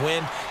back and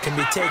win can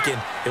be taken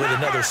with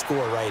another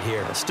score right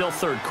here. Still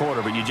third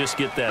quarter, but you just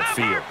get that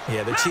feel.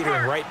 Yeah, they're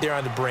teetering right there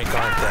on the brink,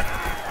 aren't they?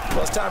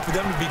 Well, it's time for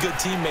them to be good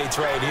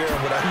teammates right here, and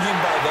what I mean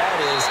by that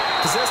is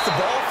possess the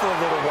ball for a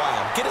little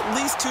while, get at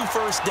least 2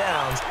 first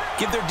downs,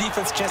 give their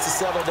defense a chance to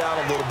settle down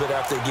a little bit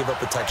after they give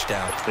up a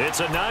touchdown. It's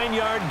a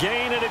 9-yard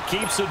gain, and it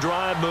keeps the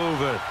drive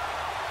moving.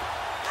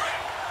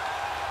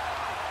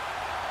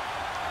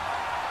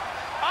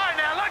 All right,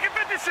 now, lucky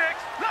 56.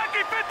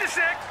 Lucky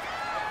 56.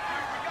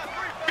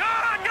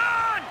 Gone,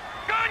 gone.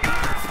 Gone,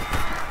 gone.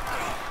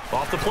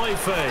 Off the play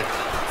fake.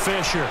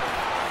 Fisher.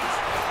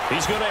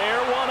 He's going to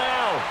air one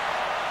out.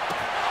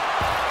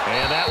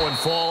 And that one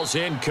falls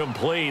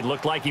incomplete.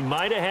 Looked like he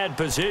might have had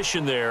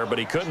position there, but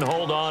he couldn't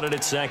hold on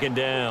at second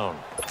down.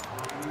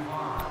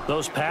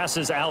 Those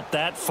passes out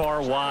that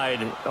far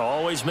wide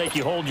always make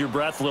you hold your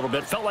breath a little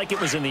bit. Felt like it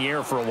was in the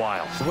air for a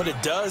while. What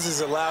it does is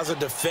it allows a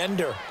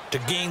defender to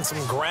gain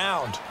some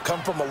ground,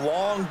 come from a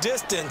long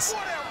distance,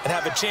 and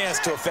have a chance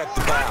to affect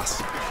the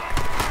pass.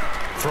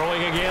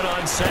 Throwing again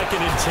on 2nd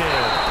and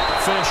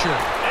 10. Fisher.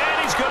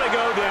 And he's going to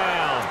go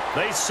down.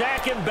 They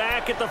sack him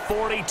back at the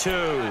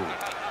 42.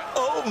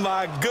 Oh,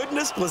 my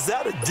goodness. Was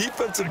that a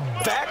defensive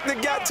back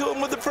that got to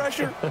him with the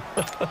pressure?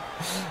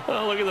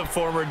 Oh, look at the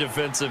former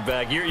defensive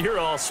back. You're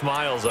all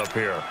smiles up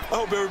here. I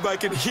hope everybody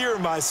can hear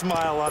my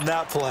smile on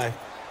that play.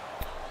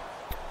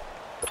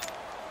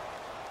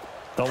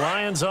 The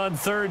Lions on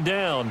 3rd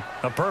down.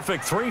 A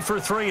perfect 3 for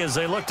 3 as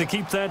they look to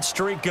keep that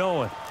streak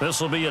going. This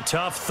will be a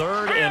tough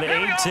 3rd and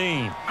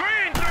 18.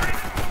 Green.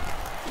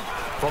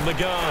 From the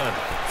gun,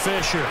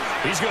 Fisher.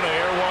 He's going to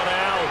air one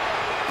out.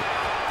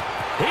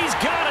 He's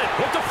got it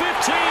at the 15.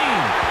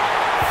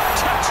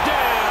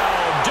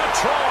 Touchdown,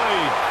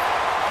 Detroit.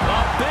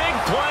 A big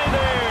play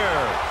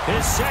there.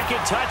 His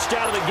 2nd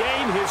touchdown of the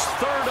game, his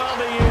 3rd on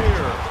the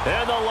year.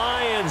 And the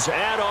Lions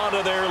add on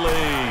to their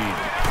lead.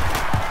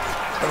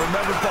 And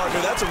remember,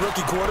 partner, that's a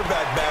rookie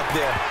quarterback back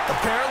there.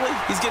 Apparently,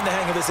 he's getting the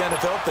hang of this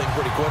NFL thing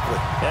pretty quickly.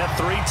 Had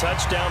 3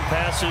 touchdown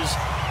passes.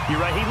 You're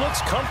right, he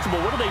looks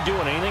comfortable. What are they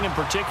doing? Anything in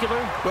particular?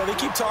 Well, they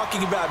keep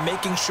talking about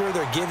making sure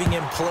they're giving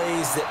him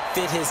plays that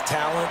fit his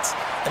talents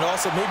and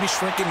also maybe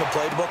shrinking the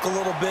playbook a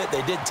little bit.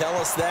 They did tell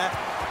us that.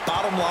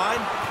 Bottom line,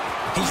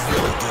 he's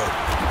really good.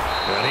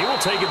 And he will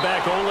take it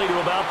back only to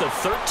about the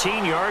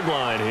 13-yard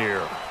line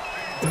here.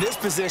 In this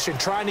position,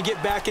 trying to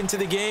get back into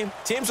the game,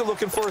 teams are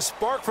looking for a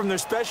spark from their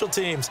special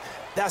teams.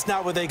 That's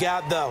not what they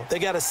got, though. They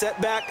got a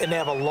setback, and they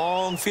have a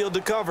long field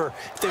to cover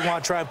if they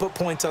want to try and put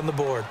points on the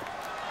board.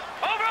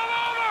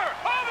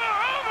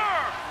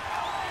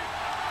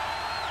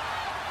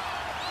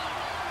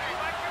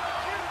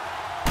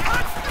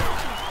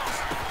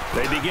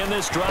 They begin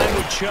this drive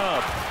with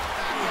Chubb.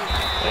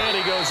 And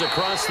he goes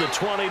across the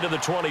 20 to the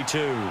 22.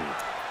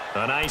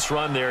 A nice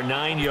run there,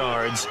 9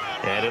 yards,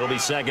 and it'll be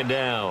 2nd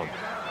down.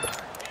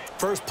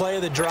 First play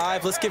of the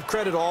drive, let's give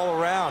credit all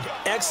around.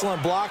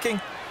 Excellent blocking,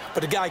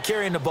 but the guy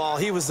carrying the ball,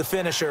 he was the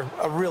finisher.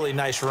 A really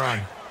nice run.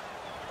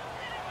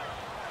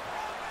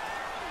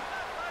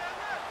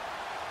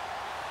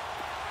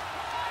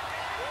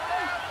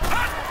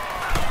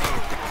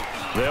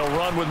 They'll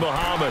run with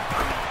Muhammad.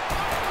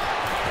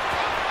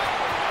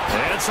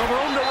 And some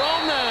room to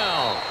roam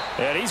now.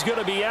 And he's going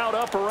to be out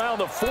up around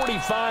the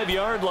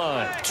 45-yard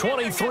line.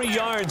 23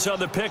 yards on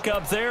the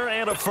pickup there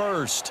and a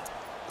first.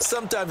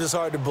 Sometimes it's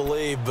hard to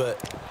believe, but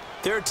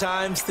there are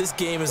times this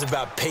game is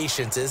about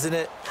patience, isn't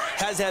it?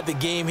 Has had the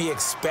game he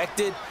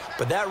expected,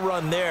 but that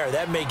run there,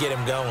 that may get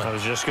him going. I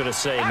was just going to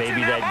say,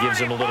 maybe that gives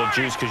him a little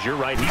juice because you're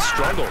right, he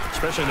struggled,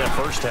 especially in that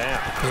first half.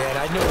 Yeah, and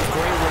I know it's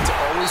great ones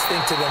always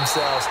think to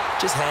themselves,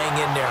 just hang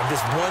in there. I'm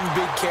just one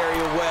big carry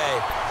away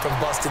from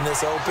busting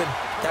this open.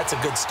 That's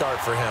a good start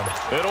for him.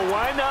 It'll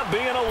wind up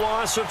being a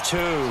loss of 2,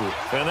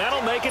 and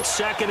that'll make it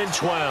 2nd and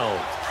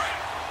 12.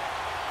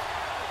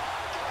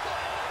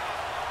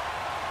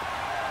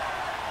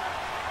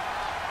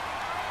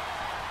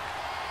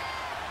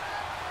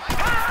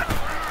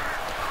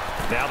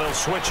 Now they'll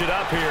switch it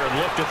up here and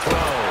look to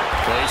throw.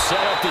 They set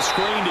up the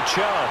screen to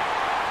Chubb.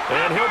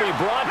 And he'll be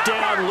brought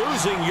down,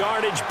 losing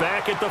yardage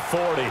back at the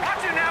 40.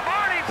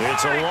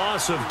 It's a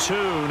loss of 2,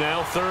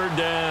 now 3rd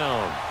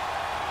down.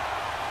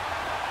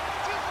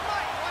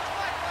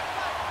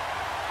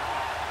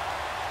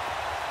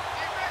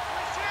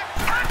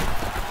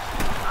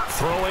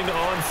 Throwing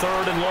on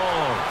 3rd and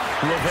long.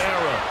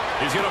 Rivera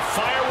is going to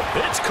fire.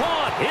 It's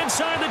caught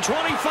inside the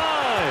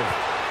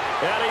 25.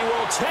 And he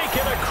will take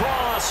it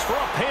across for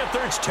a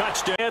Panthers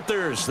touchdown.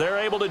 Panthers, they're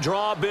able to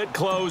draw a bit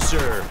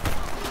closer.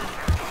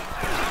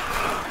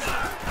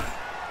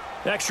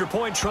 Extra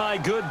point try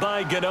good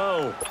by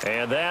Gano.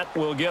 And that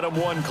will get them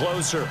one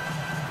closer.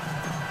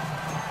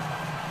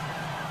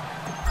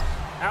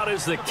 Out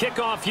is the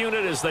kickoff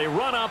unit as they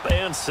run up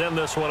and send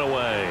this one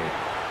away.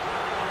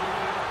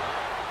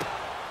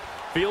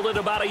 Fielded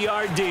about a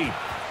yard deep.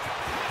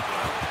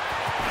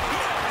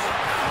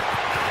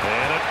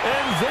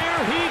 And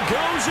there he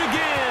goes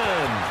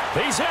again.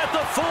 He's at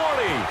the 40,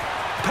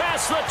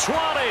 past the 20.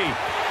 All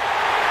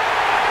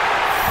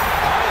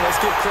right, let's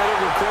give credit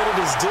where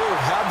credit is due.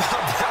 How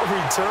about that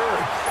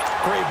return?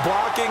 Great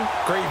blocking,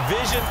 great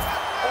vision,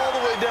 all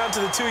the way down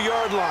to the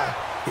 2-yard line.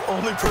 The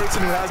only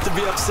person who has to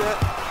be upset,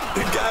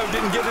 the guy who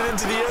didn't get it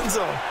into the end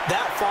zone.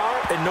 That far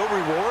and no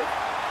reward?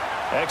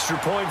 Extra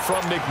point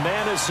from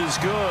McManus is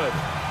good.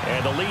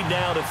 And the lead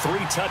now to 3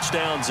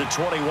 touchdowns at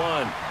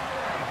 21.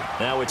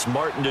 Now it's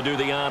Martin to do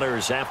the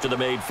honors after the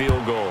made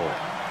field goal.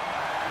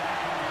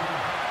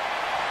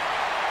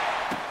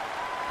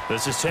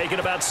 This is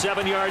taken about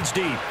 7 yards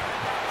deep.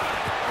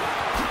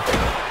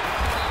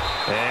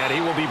 And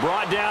he will be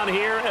brought down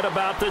here at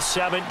about the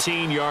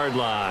 17-yard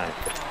line.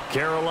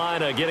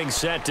 Carolina getting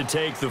set to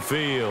take the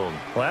field.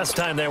 Last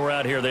time they were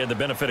out here, they had the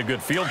benefit of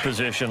good field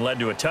position, led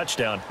to a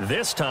touchdown.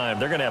 This time,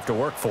 they're going to have to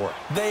work for it.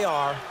 They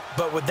are,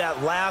 but with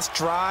that last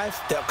drive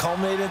that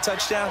culminated in a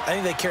touchdown, I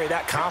think they carry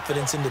that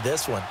confidence into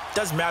this one.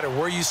 Doesn't matter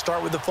where you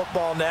start with the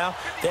football now,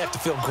 they have to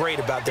feel great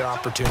about their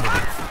opportunity.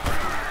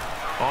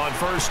 On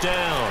first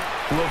down,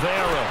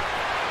 Rivera.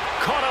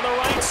 Caught on the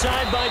right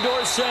side by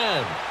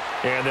Dorsett.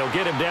 And they'll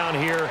get him down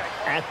here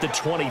at the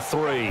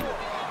 23.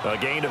 A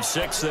gain of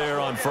 6 there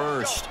on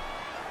first.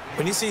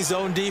 When you see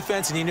zone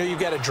defense and you know you've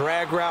got a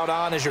drag route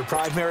on as your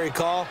primary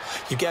call,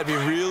 you've got to be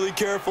really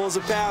careful as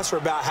a passer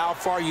about how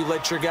far you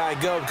let your guy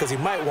go because he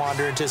might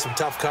wander into some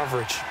tough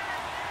coverage.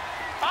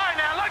 All right,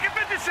 now, lucky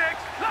 56.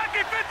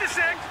 Lucky 56.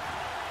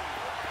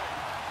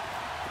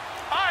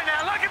 All right,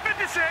 now, lucky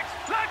 56.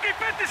 Lucky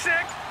 56.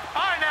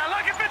 All right, now,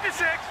 lucky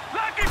 56.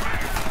 Lucky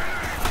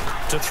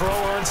 56. To throw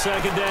on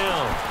second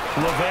down.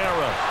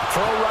 Rivera.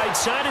 Throw right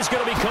side is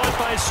going to be caught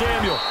by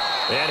Samuel.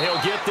 And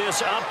he'll get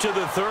this up to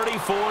the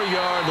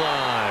 34-yard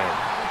line.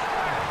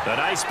 A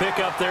nice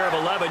pickup there of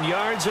 11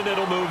 yards, and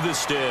it'll move the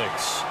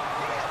sticks.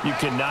 You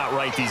cannot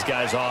write these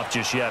guys off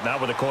just yet,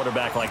 not with a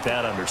quarterback like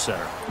that under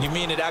center. You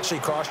mean it actually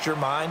crossed your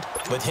mind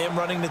with him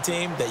running the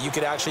team that you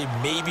could actually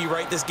maybe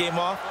write this game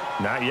off?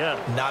 Not yet.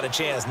 Not a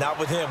chance. Not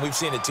with him. We've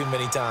seen it too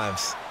many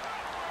times.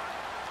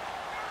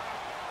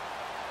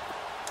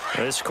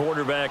 This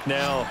quarterback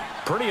now,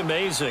 pretty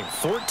amazing.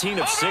 14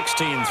 of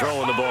 16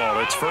 throwing the ball.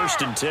 It's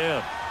 1st and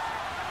 10.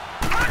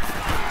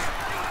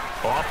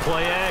 Off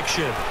play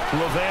action.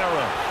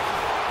 Rivera.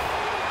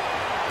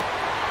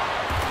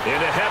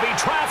 Into heavy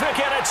traffic,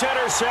 and it's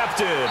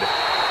intercepted.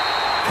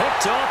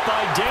 Picked off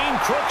by Dane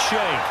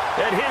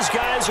Cruikshank. And his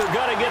guys are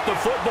going to get the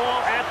football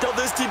at the...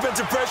 This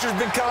defensive pressure has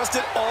been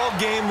constant all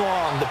game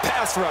long. The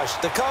pass rush,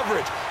 the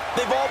coverage,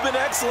 they've all been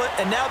excellent,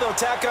 and now they'll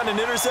tack on an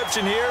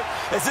interception here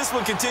as this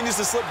one continues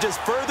to slip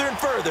just further and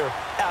further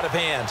out of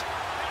hand.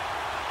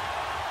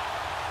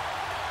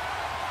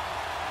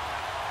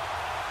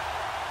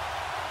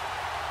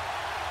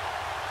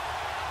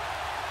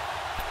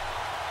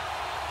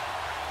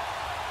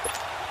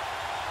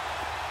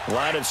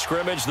 Line of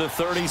scrimmage, the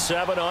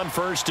 37 on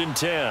 1st and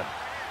 10. All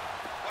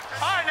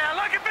right, now,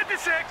 lucky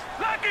 56.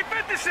 Lucky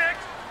 56.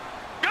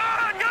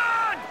 Gone,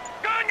 gone.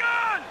 Gone,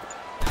 gone.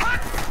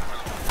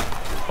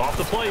 Off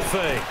the play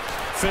fake.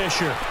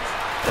 Fisher.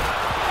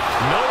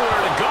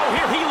 Nowhere to go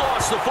here. He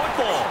lost the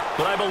football.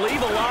 But I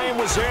believe a Lion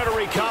was there to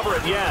recover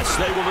it. Yes,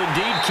 they will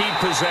indeed keep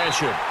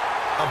possession.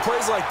 On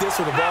plays like this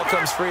where the ball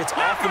comes free, it's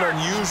often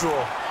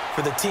unusual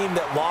for the team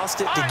that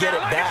lost it to get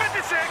it back.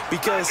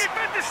 Because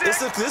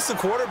this is a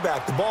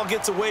quarterback. The ball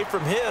gets away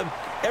from him.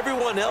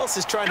 Everyone else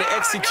is trying to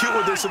execute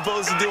what they're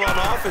supposed to do on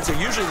offense.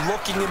 They're usually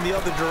looking in the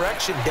other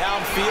direction,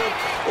 downfield,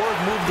 or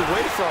moved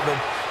away from him.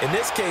 In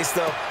this case,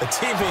 though, a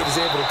teammate is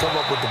able to come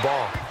up with the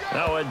ball.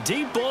 Now a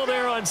deep ball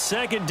there on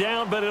second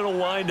down, but it'll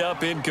wind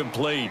up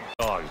incomplete.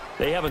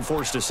 They haven't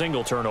forced a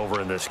single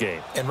turnover in this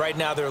game. And right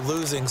now they're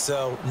losing,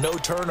 so no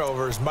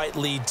turnovers might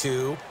lead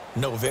to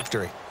no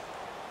victory.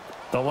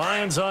 The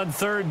Lions on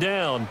 3rd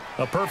down.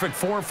 A perfect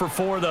 4 for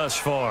 4 thus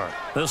far.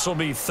 This will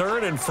be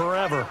 3rd and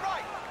forever.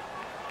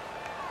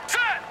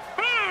 Set.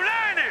 Blue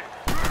 90.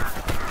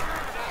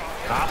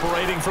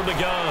 Operating from the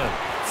gun.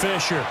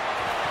 Fisher.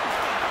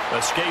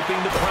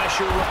 Escaping the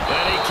pressure.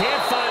 And he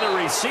can't find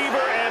a receiver,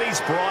 and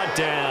he's brought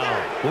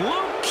down.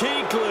 Luke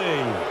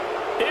Kuechly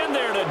in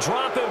there to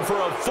drop him for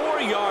a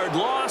 4-yard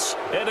loss,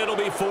 and it'll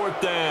be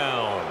 4th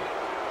down.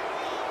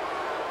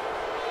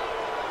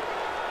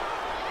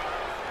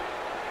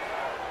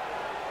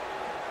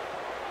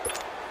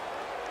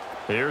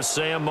 Here's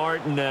Sam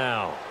Martin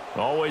now.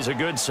 Always a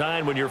good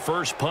sign when your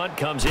first punt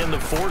comes in the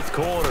 4th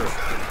quarter.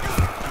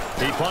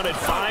 He punted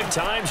 5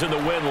 times in the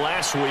win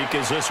last week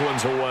as this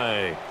one's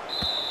away.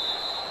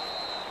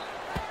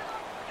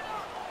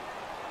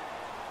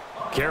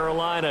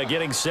 Carolina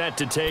getting set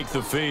to take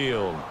the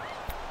field.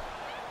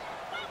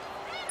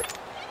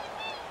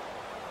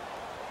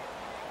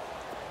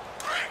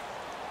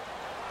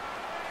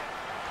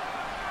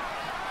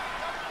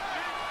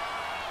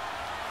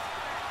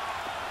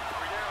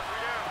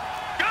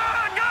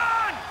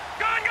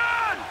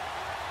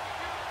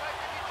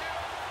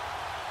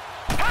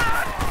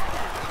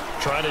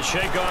 Trying to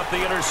shake off the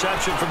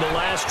interception from the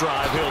last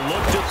drive. He'll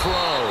look to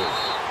throw.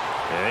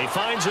 And he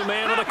finds a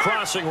man on a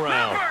crossing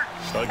route.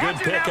 A good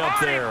pickup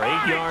there.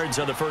 8 yards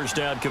on the first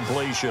down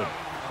completion.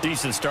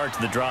 Decent start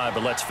to the drive,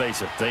 but let's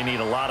face it, they need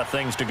a lot of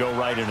things to go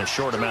right in a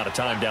short amount of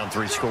time, down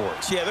 3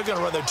 scores. Yeah, they're going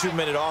to run their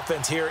 2-minute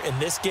offense here in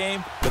this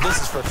game, but this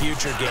is for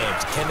future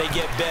games. Can they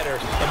get better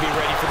and be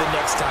ready for the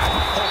next time,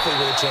 hopefully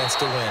with a chance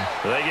to win?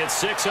 They get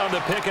 6 on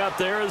the pickup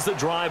there as the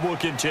drive will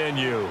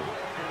continue.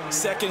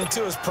 Second and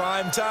 2 is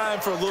prime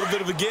time for a little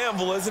bit of a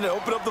gamble, isn't it?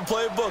 Open up the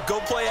playbook, go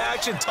play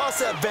action, toss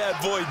that bad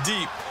boy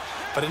deep.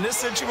 But in this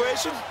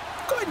situation,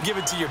 go ahead and give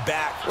it to your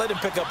back. Let him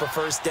pick up a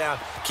first down.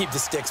 Keep the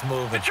sticks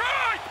moving.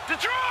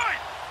 Detroit!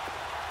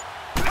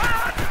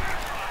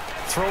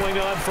 Throwing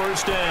on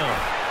first down.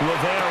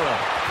 Rivera.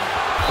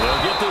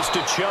 They'll get this to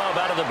Chubb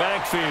out of the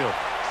backfield.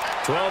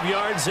 12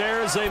 yards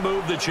there as they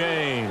move the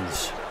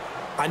chains.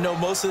 I know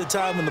most of the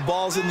time when the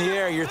ball's in the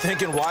air, you're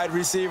thinking wide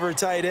receiver,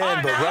 tight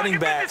end, but running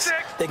backs,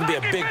 they can be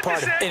a big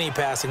part of any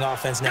passing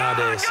offense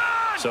nowadays.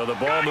 So the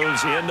ball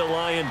moves into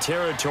Lion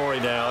territory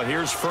now.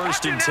 Here's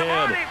 1st and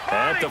 10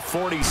 at the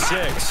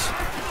 46.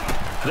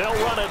 They'll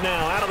run it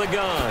now out of the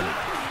gun.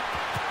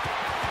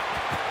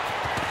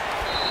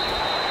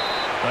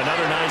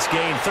 Another nice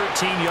gain,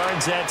 13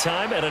 yards that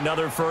time, and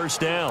another first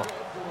down.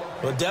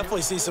 We'll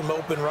definitely see some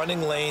open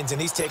running lanes,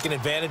 and he's taking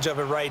advantage of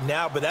it right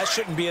now, but that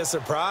shouldn't be a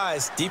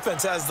surprise.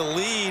 Defense has the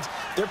lead.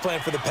 They're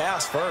playing for the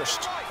pass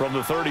first. From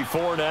the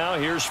 34 now,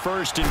 here's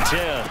 1st and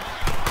 10.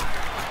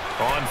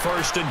 On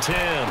 1st and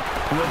 10,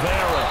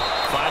 Rivera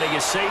finding a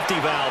safety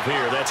valve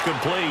here. That's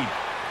complete.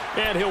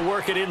 And he'll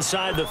work it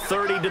inside the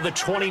 30 to the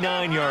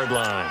 29-yard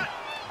line.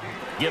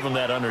 Give him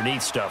that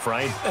underneath stuff,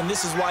 right? And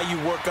this is why you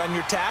work on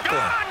your tackling.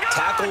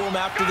 Tackle them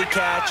after the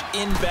catch,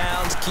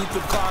 inbounds, keep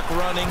the clock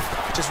running.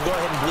 Just go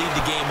ahead and bleed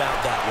the game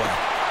out that way.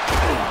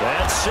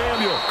 That's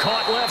Samuel,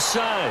 caught left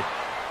side.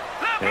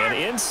 And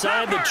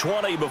inside the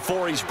 20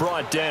 before he's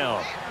brought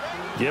down.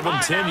 Give him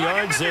 10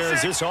 yards there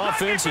as this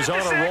offense is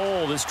on a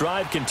roll. This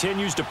drive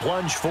continues to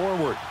plunge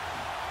forward.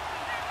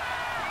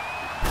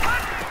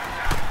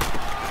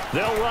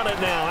 They'll run it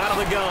now out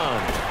of the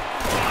gun.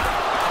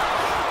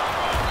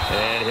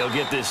 And he'll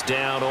get this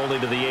down only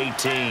to the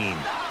 18.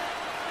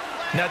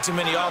 Not too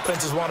many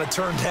offenses want to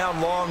turn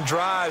down long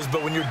drives,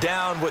 but when you're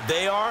down what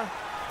they are,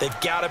 they've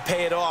got to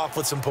pay it off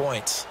with some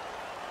points.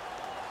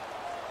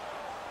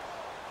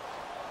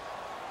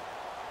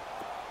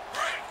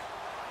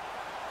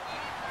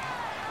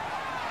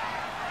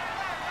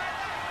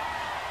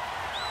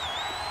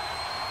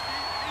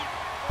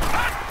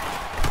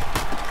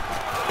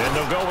 And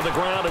they'll go with the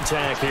ground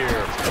attack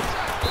here.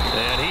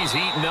 And he's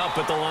heating up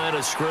at the line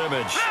of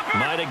scrimmage.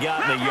 Might have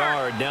gotten a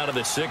yard down to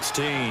the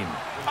 16.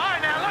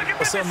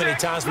 Well, so many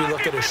times we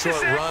look at a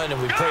short run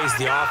and we praise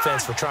the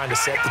offense for trying to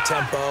set the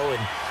tempo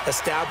and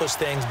establish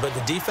things, but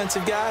the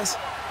defensive guys,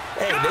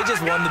 hey, they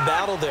just won the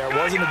battle there. It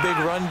wasn't a big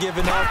run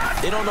given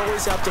up. They don't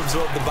always have to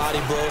absorb the body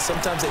blows.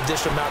 Sometimes they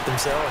dish them out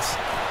themselves.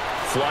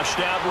 Flushed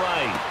out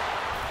right.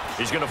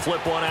 He's going to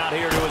flip one out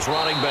here to his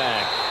running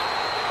back.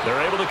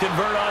 They're able to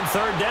convert on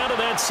 3rd down, and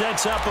that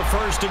sets up a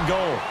 1st and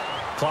goal.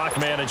 Clock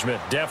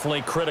management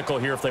definitely critical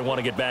here if they want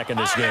to get back in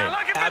this game.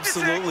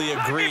 Absolutely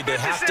agreed. They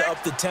have to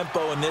up the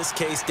tempo in this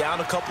case, down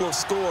a couple of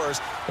scores.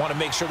 Want to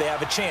make sure they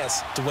have a chance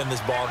to win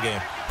this ball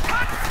game.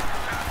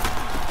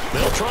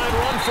 They'll try and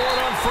run for it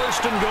on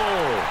 1st and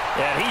goal.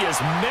 And he is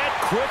met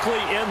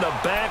quickly in the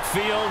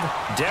backfield.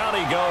 Down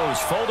he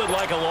goes, folded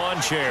like a lawn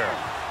chair.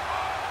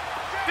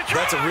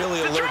 That's a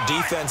really alert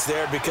defense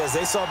there because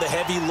they saw the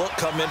heavy look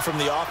come in from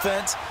the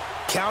offense,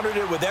 countered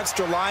it with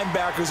extra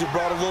linebackers who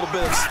brought a little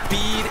bit of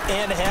speed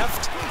and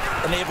heft,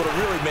 and able to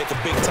really make a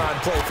big-time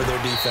play for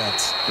their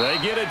defense. They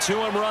get it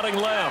to him running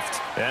left.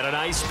 And a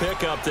nice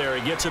pickup there.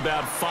 He gets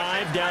about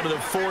 5 down to the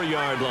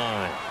 4-yard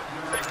line.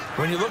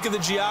 When you look at the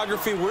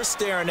geography we're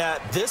staring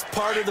at, this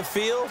part of the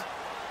field,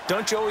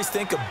 don't you always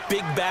think of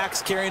big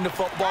backs carrying the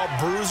football,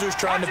 bruisers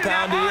trying to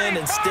pound it in?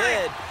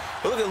 Instead,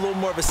 look at a little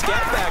more of a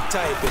scat back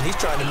type, and he's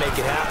trying to make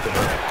it happen.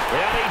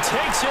 And he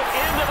takes it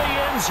into the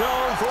end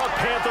zone for a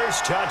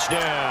Panthers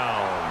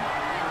touchdown.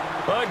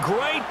 A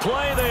great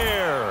play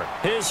there.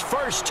 His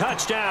first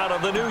touchdown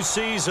of the new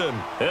season.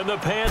 And the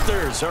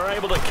Panthers are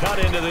able to cut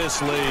into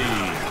this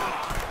lead.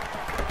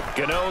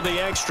 Gano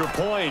the extra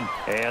point,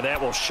 and that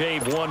will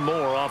shave one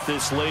more off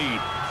this lead.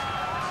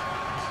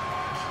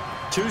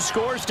 2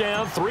 scores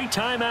down, 3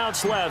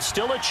 timeouts left.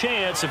 Still a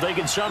chance if they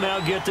can somehow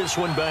get this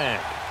one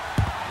back.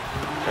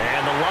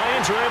 And the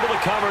Lions are able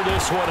to cover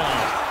this one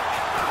up.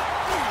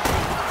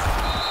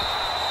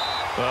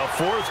 Well,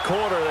 4th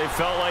quarter, they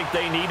felt like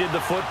they needed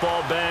the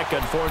football back.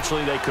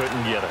 Unfortunately, they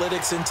couldn't get it.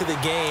 Analytics into the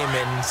game,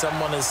 and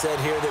someone has said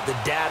here that the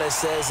data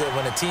says that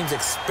when a team's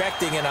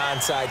expecting an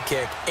onside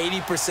kick,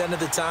 80% of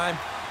the time,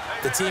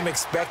 the team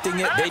expecting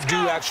it, they do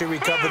actually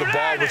recover the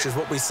ball, which is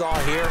what we saw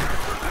here.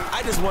 I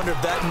just wonder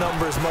if that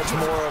number is much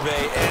more of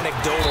an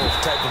anecdotal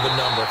type of a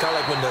number. Kind of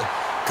like when the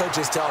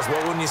coaches tell us,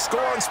 well, when you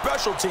score on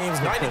special teams,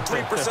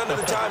 93% of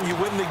the time you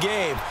win the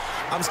game.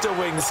 I'm still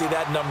waiting to see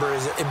that number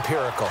is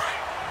empirical.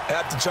 I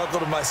have to chuckle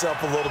to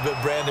myself a little bit,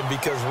 Brandon,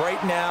 because right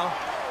now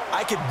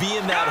I could be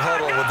in that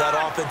huddle with that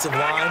offensive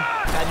line.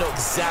 I know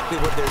exactly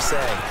what they're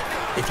saying.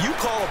 If you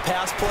call a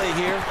pass play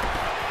here,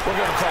 we're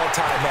going to call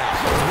timeout.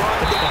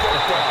 Run the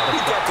football.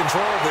 We got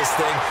control of this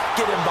thing.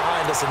 Get in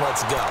behind us and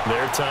let's go.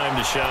 Their time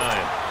to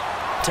shine.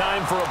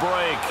 Time for a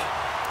break.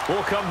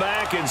 We'll come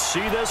back and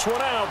see this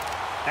one out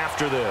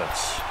after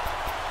this.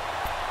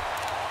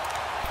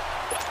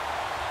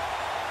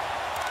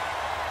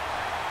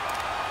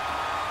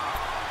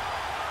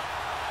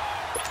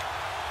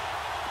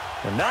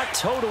 And not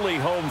totally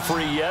home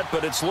free yet,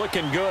 but it's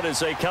looking good as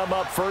they come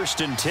up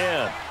 1st and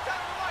 10.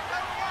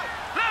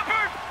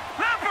 Leopard,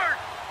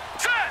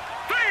 set,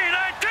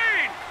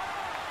 319,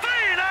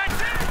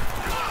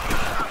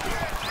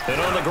 319. And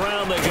on the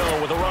ground they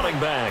go with a running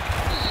back.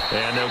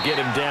 And they'll get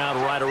him down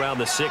right around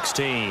the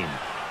 16.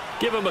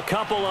 Give him a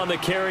couple on the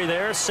carry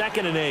there,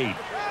 2nd and 8.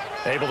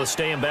 Able to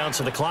stay in bounds,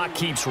 and the clock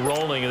keeps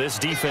rolling. And this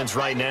defense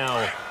right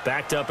now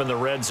backed up in the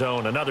red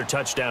zone. Another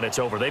touchdown, it's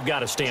over. They've got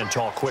to stand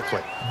tall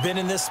quickly. Been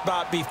in this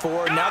spot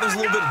before. Now there's a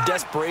little bit of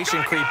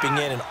desperation creeping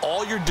in, and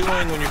all you're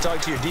doing when you're talking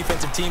to your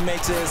defensive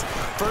teammates is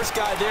first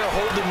guy there,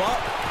 hold him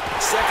up.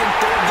 Second,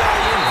 third guy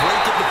in,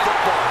 break it the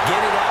football.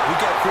 Get it out.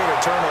 We've got to create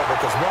a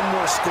turnover because one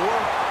more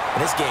score,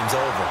 and this game's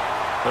over.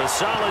 A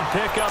solid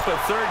pickup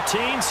at 13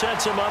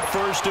 sets him up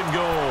 1st and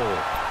goal.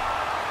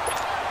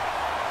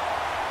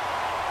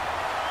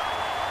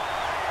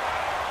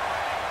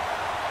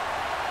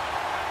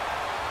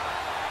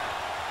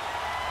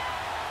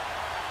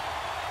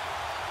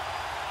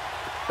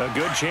 A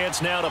good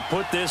chance now to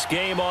put this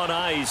game on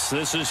ice.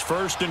 This is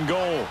 1st and goal.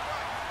 All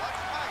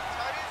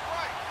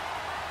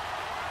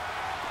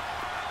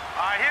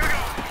right, here we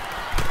go.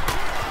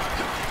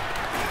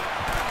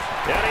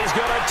 And he's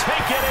going to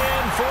take it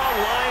in for a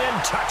Lion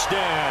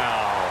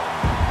touchdown.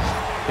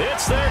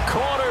 It's their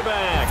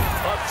quarterback.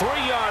 A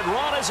 3-yard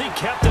run as he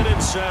kept it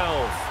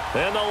himself.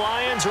 And the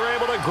Lions are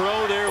able to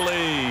grow their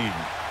lead.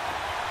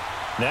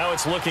 Now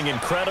it's looking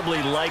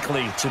incredibly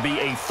likely to be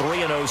a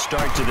 3-0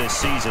 start to this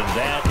season.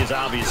 That is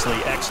obviously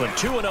excellent.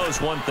 2-0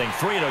 is one thing.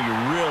 3-0, you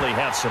really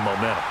have some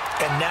momentum.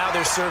 And now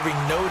they're serving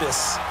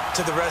notice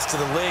to the rest of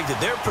the league that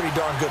they're a pretty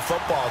darn good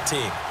football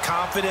team.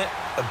 Confident,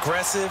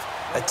 aggressive,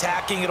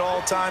 attacking at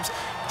all times.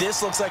 This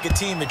looks like a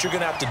team that you're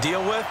going to have to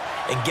deal with.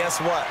 And guess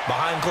what?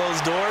 Behind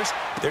closed doors,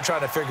 they're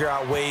trying to figure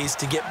out ways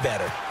to get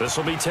better. This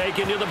will be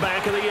taken to the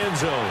back of the end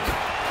zone.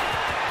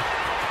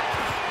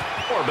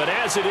 But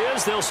as it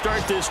is, they'll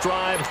start this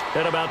drive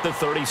at about the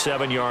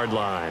 37-yard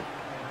line.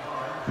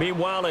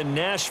 Meanwhile, in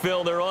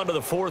Nashville, they're on to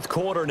the 4th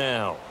quarter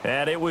now.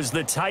 And it was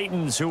the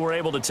Titans who were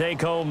able to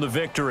take home the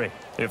victory.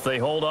 If they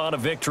hold on, a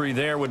victory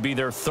there would be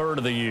their 3rd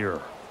of the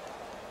year.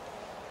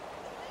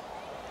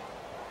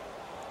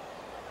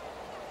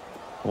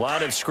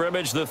 Line of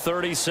scrimmage, the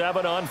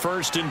 37 on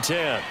 1st and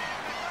 10.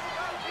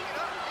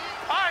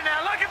 All right,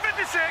 now, lucky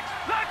 56,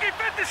 lucky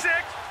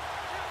 56.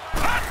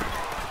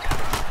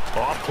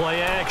 Off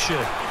play action.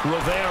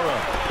 Rivera.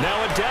 Now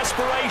a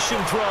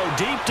desperation throw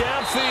deep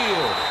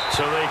downfield.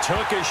 So they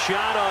took a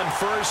shot on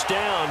 1st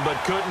down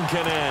but couldn't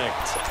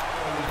connect.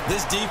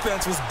 This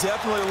defense was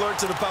definitely alert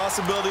to the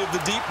possibility of the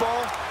deep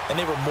ball, and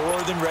they were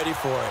more than ready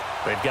for it.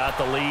 They've got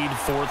the lead,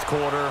 4th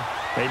quarter.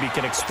 Maybe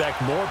can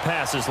expect more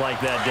passes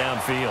like that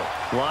downfield.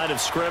 Line of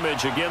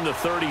scrimmage, again the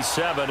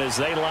 37 as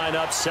they line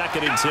up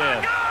 2nd and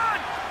 10.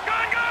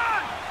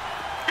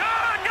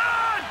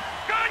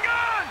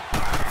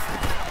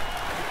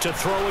 To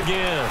throw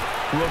again,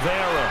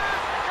 Rivera.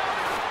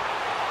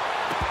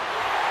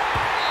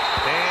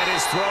 And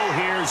his throw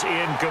here's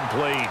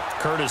incomplete.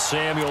 Curtis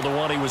Samuel, the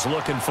one he was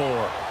looking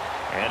for.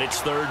 And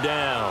it's 3rd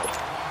down.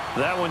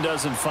 That one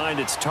doesn't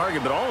find its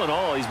target, but all in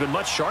all, he's been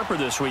much sharper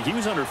this week. He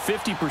was under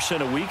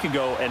 50% a week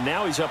ago, and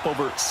now he's up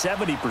over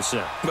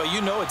 70%. But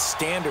you know it's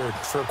standard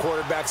for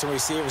quarterbacks and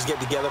receivers get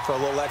together for a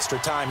little extra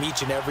time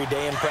each and every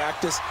day in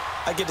practice.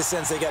 I get the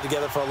sense they got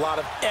together for a lot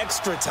of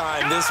extra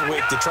time this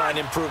week to try and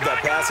improve that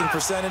passing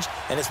percentage,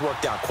 and it's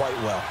worked out quite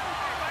well.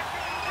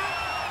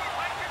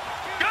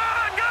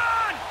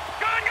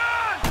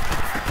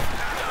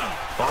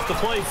 Off the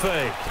play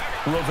fake,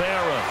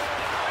 Rivera.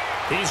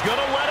 He's going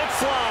to let it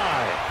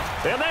fly.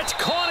 And that's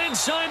caught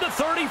inside the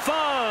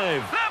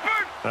 35.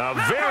 A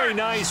very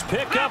nice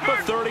pickup of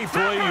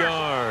 33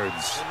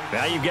 yards.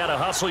 Now you've got to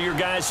hustle your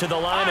guys to the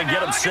line and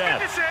get them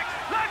set.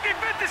 Lucky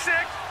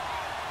 56.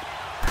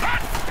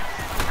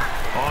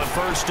 On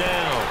 1st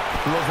down,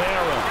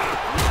 Rivera.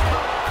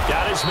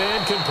 Got his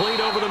man complete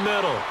over the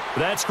middle.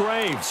 That's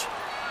Graves.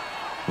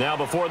 Now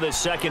before this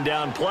 2nd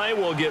down play,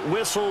 we'll get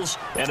whistles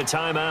and a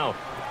timeout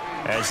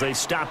as they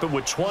stop it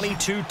with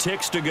 22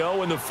 ticks to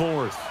go in the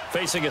 4th.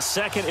 Facing a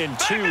 2nd and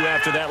 2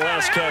 after that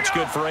last catch,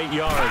 good for 8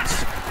 yards.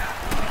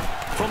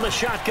 From the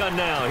shotgun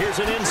now, here's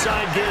an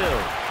inside give.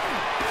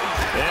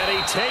 And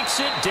he takes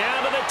it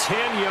down to the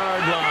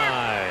 10-yard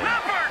line.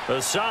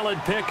 A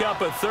solid pickup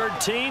of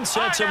 13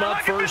 sets him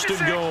up 1st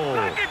and goal.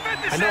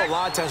 I know a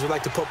lot of times we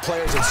like to put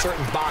players in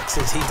certain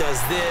boxes. He does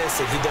this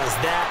and he does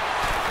that.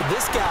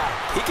 This guy,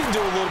 he can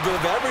do a little bit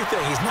of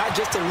everything. He's not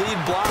just a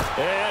lead block.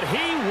 And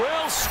he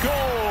will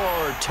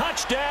score.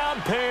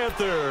 Touchdown,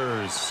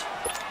 Panthers.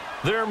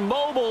 Their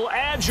mobile,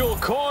 agile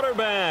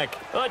quarterback,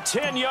 a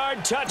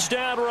 10-yard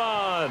touchdown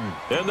run.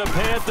 And the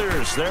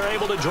Panthers, they're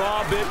able to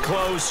draw a bit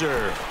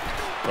closer.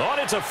 Oh,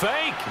 and it's a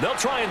fake. They'll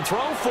try and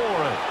throw for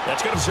it.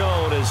 That's going to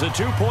zone as the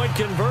two-point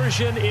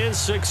conversion is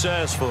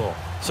successful.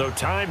 So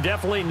time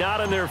definitely not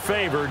in their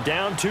favor.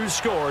 Down 2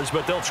 scores,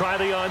 but they'll try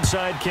the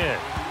onside kick.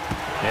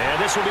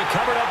 And this will be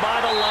covered up by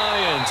the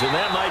Lions, and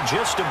that might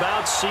just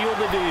about seal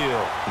the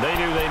deal. They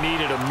knew they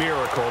needed a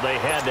miracle. They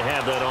had to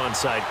have that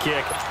onside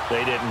kick.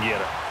 They didn't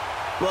get it.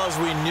 Well, as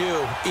we knew,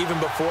 even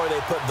before they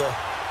put the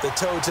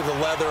toe to the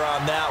leather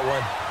on that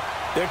one,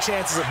 their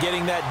chances of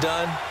getting that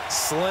done,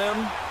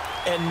 slim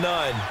and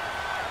none.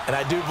 And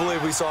I do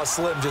believe we saw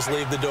Slim just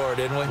leave the door,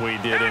 didn't we? We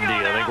did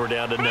indeed. I think we're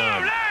down to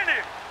none.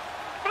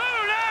 Blue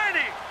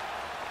 90.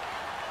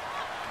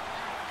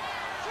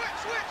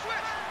 Switch.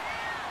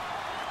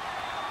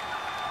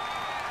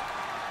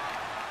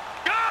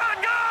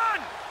 Gun.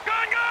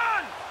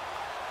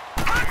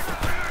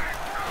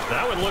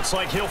 That one looks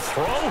like he'll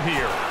throw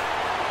here.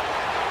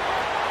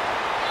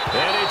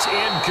 And it's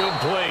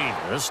incomplete.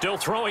 They're still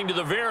throwing to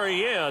the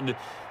very end,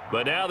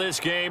 but now this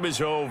game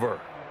is over.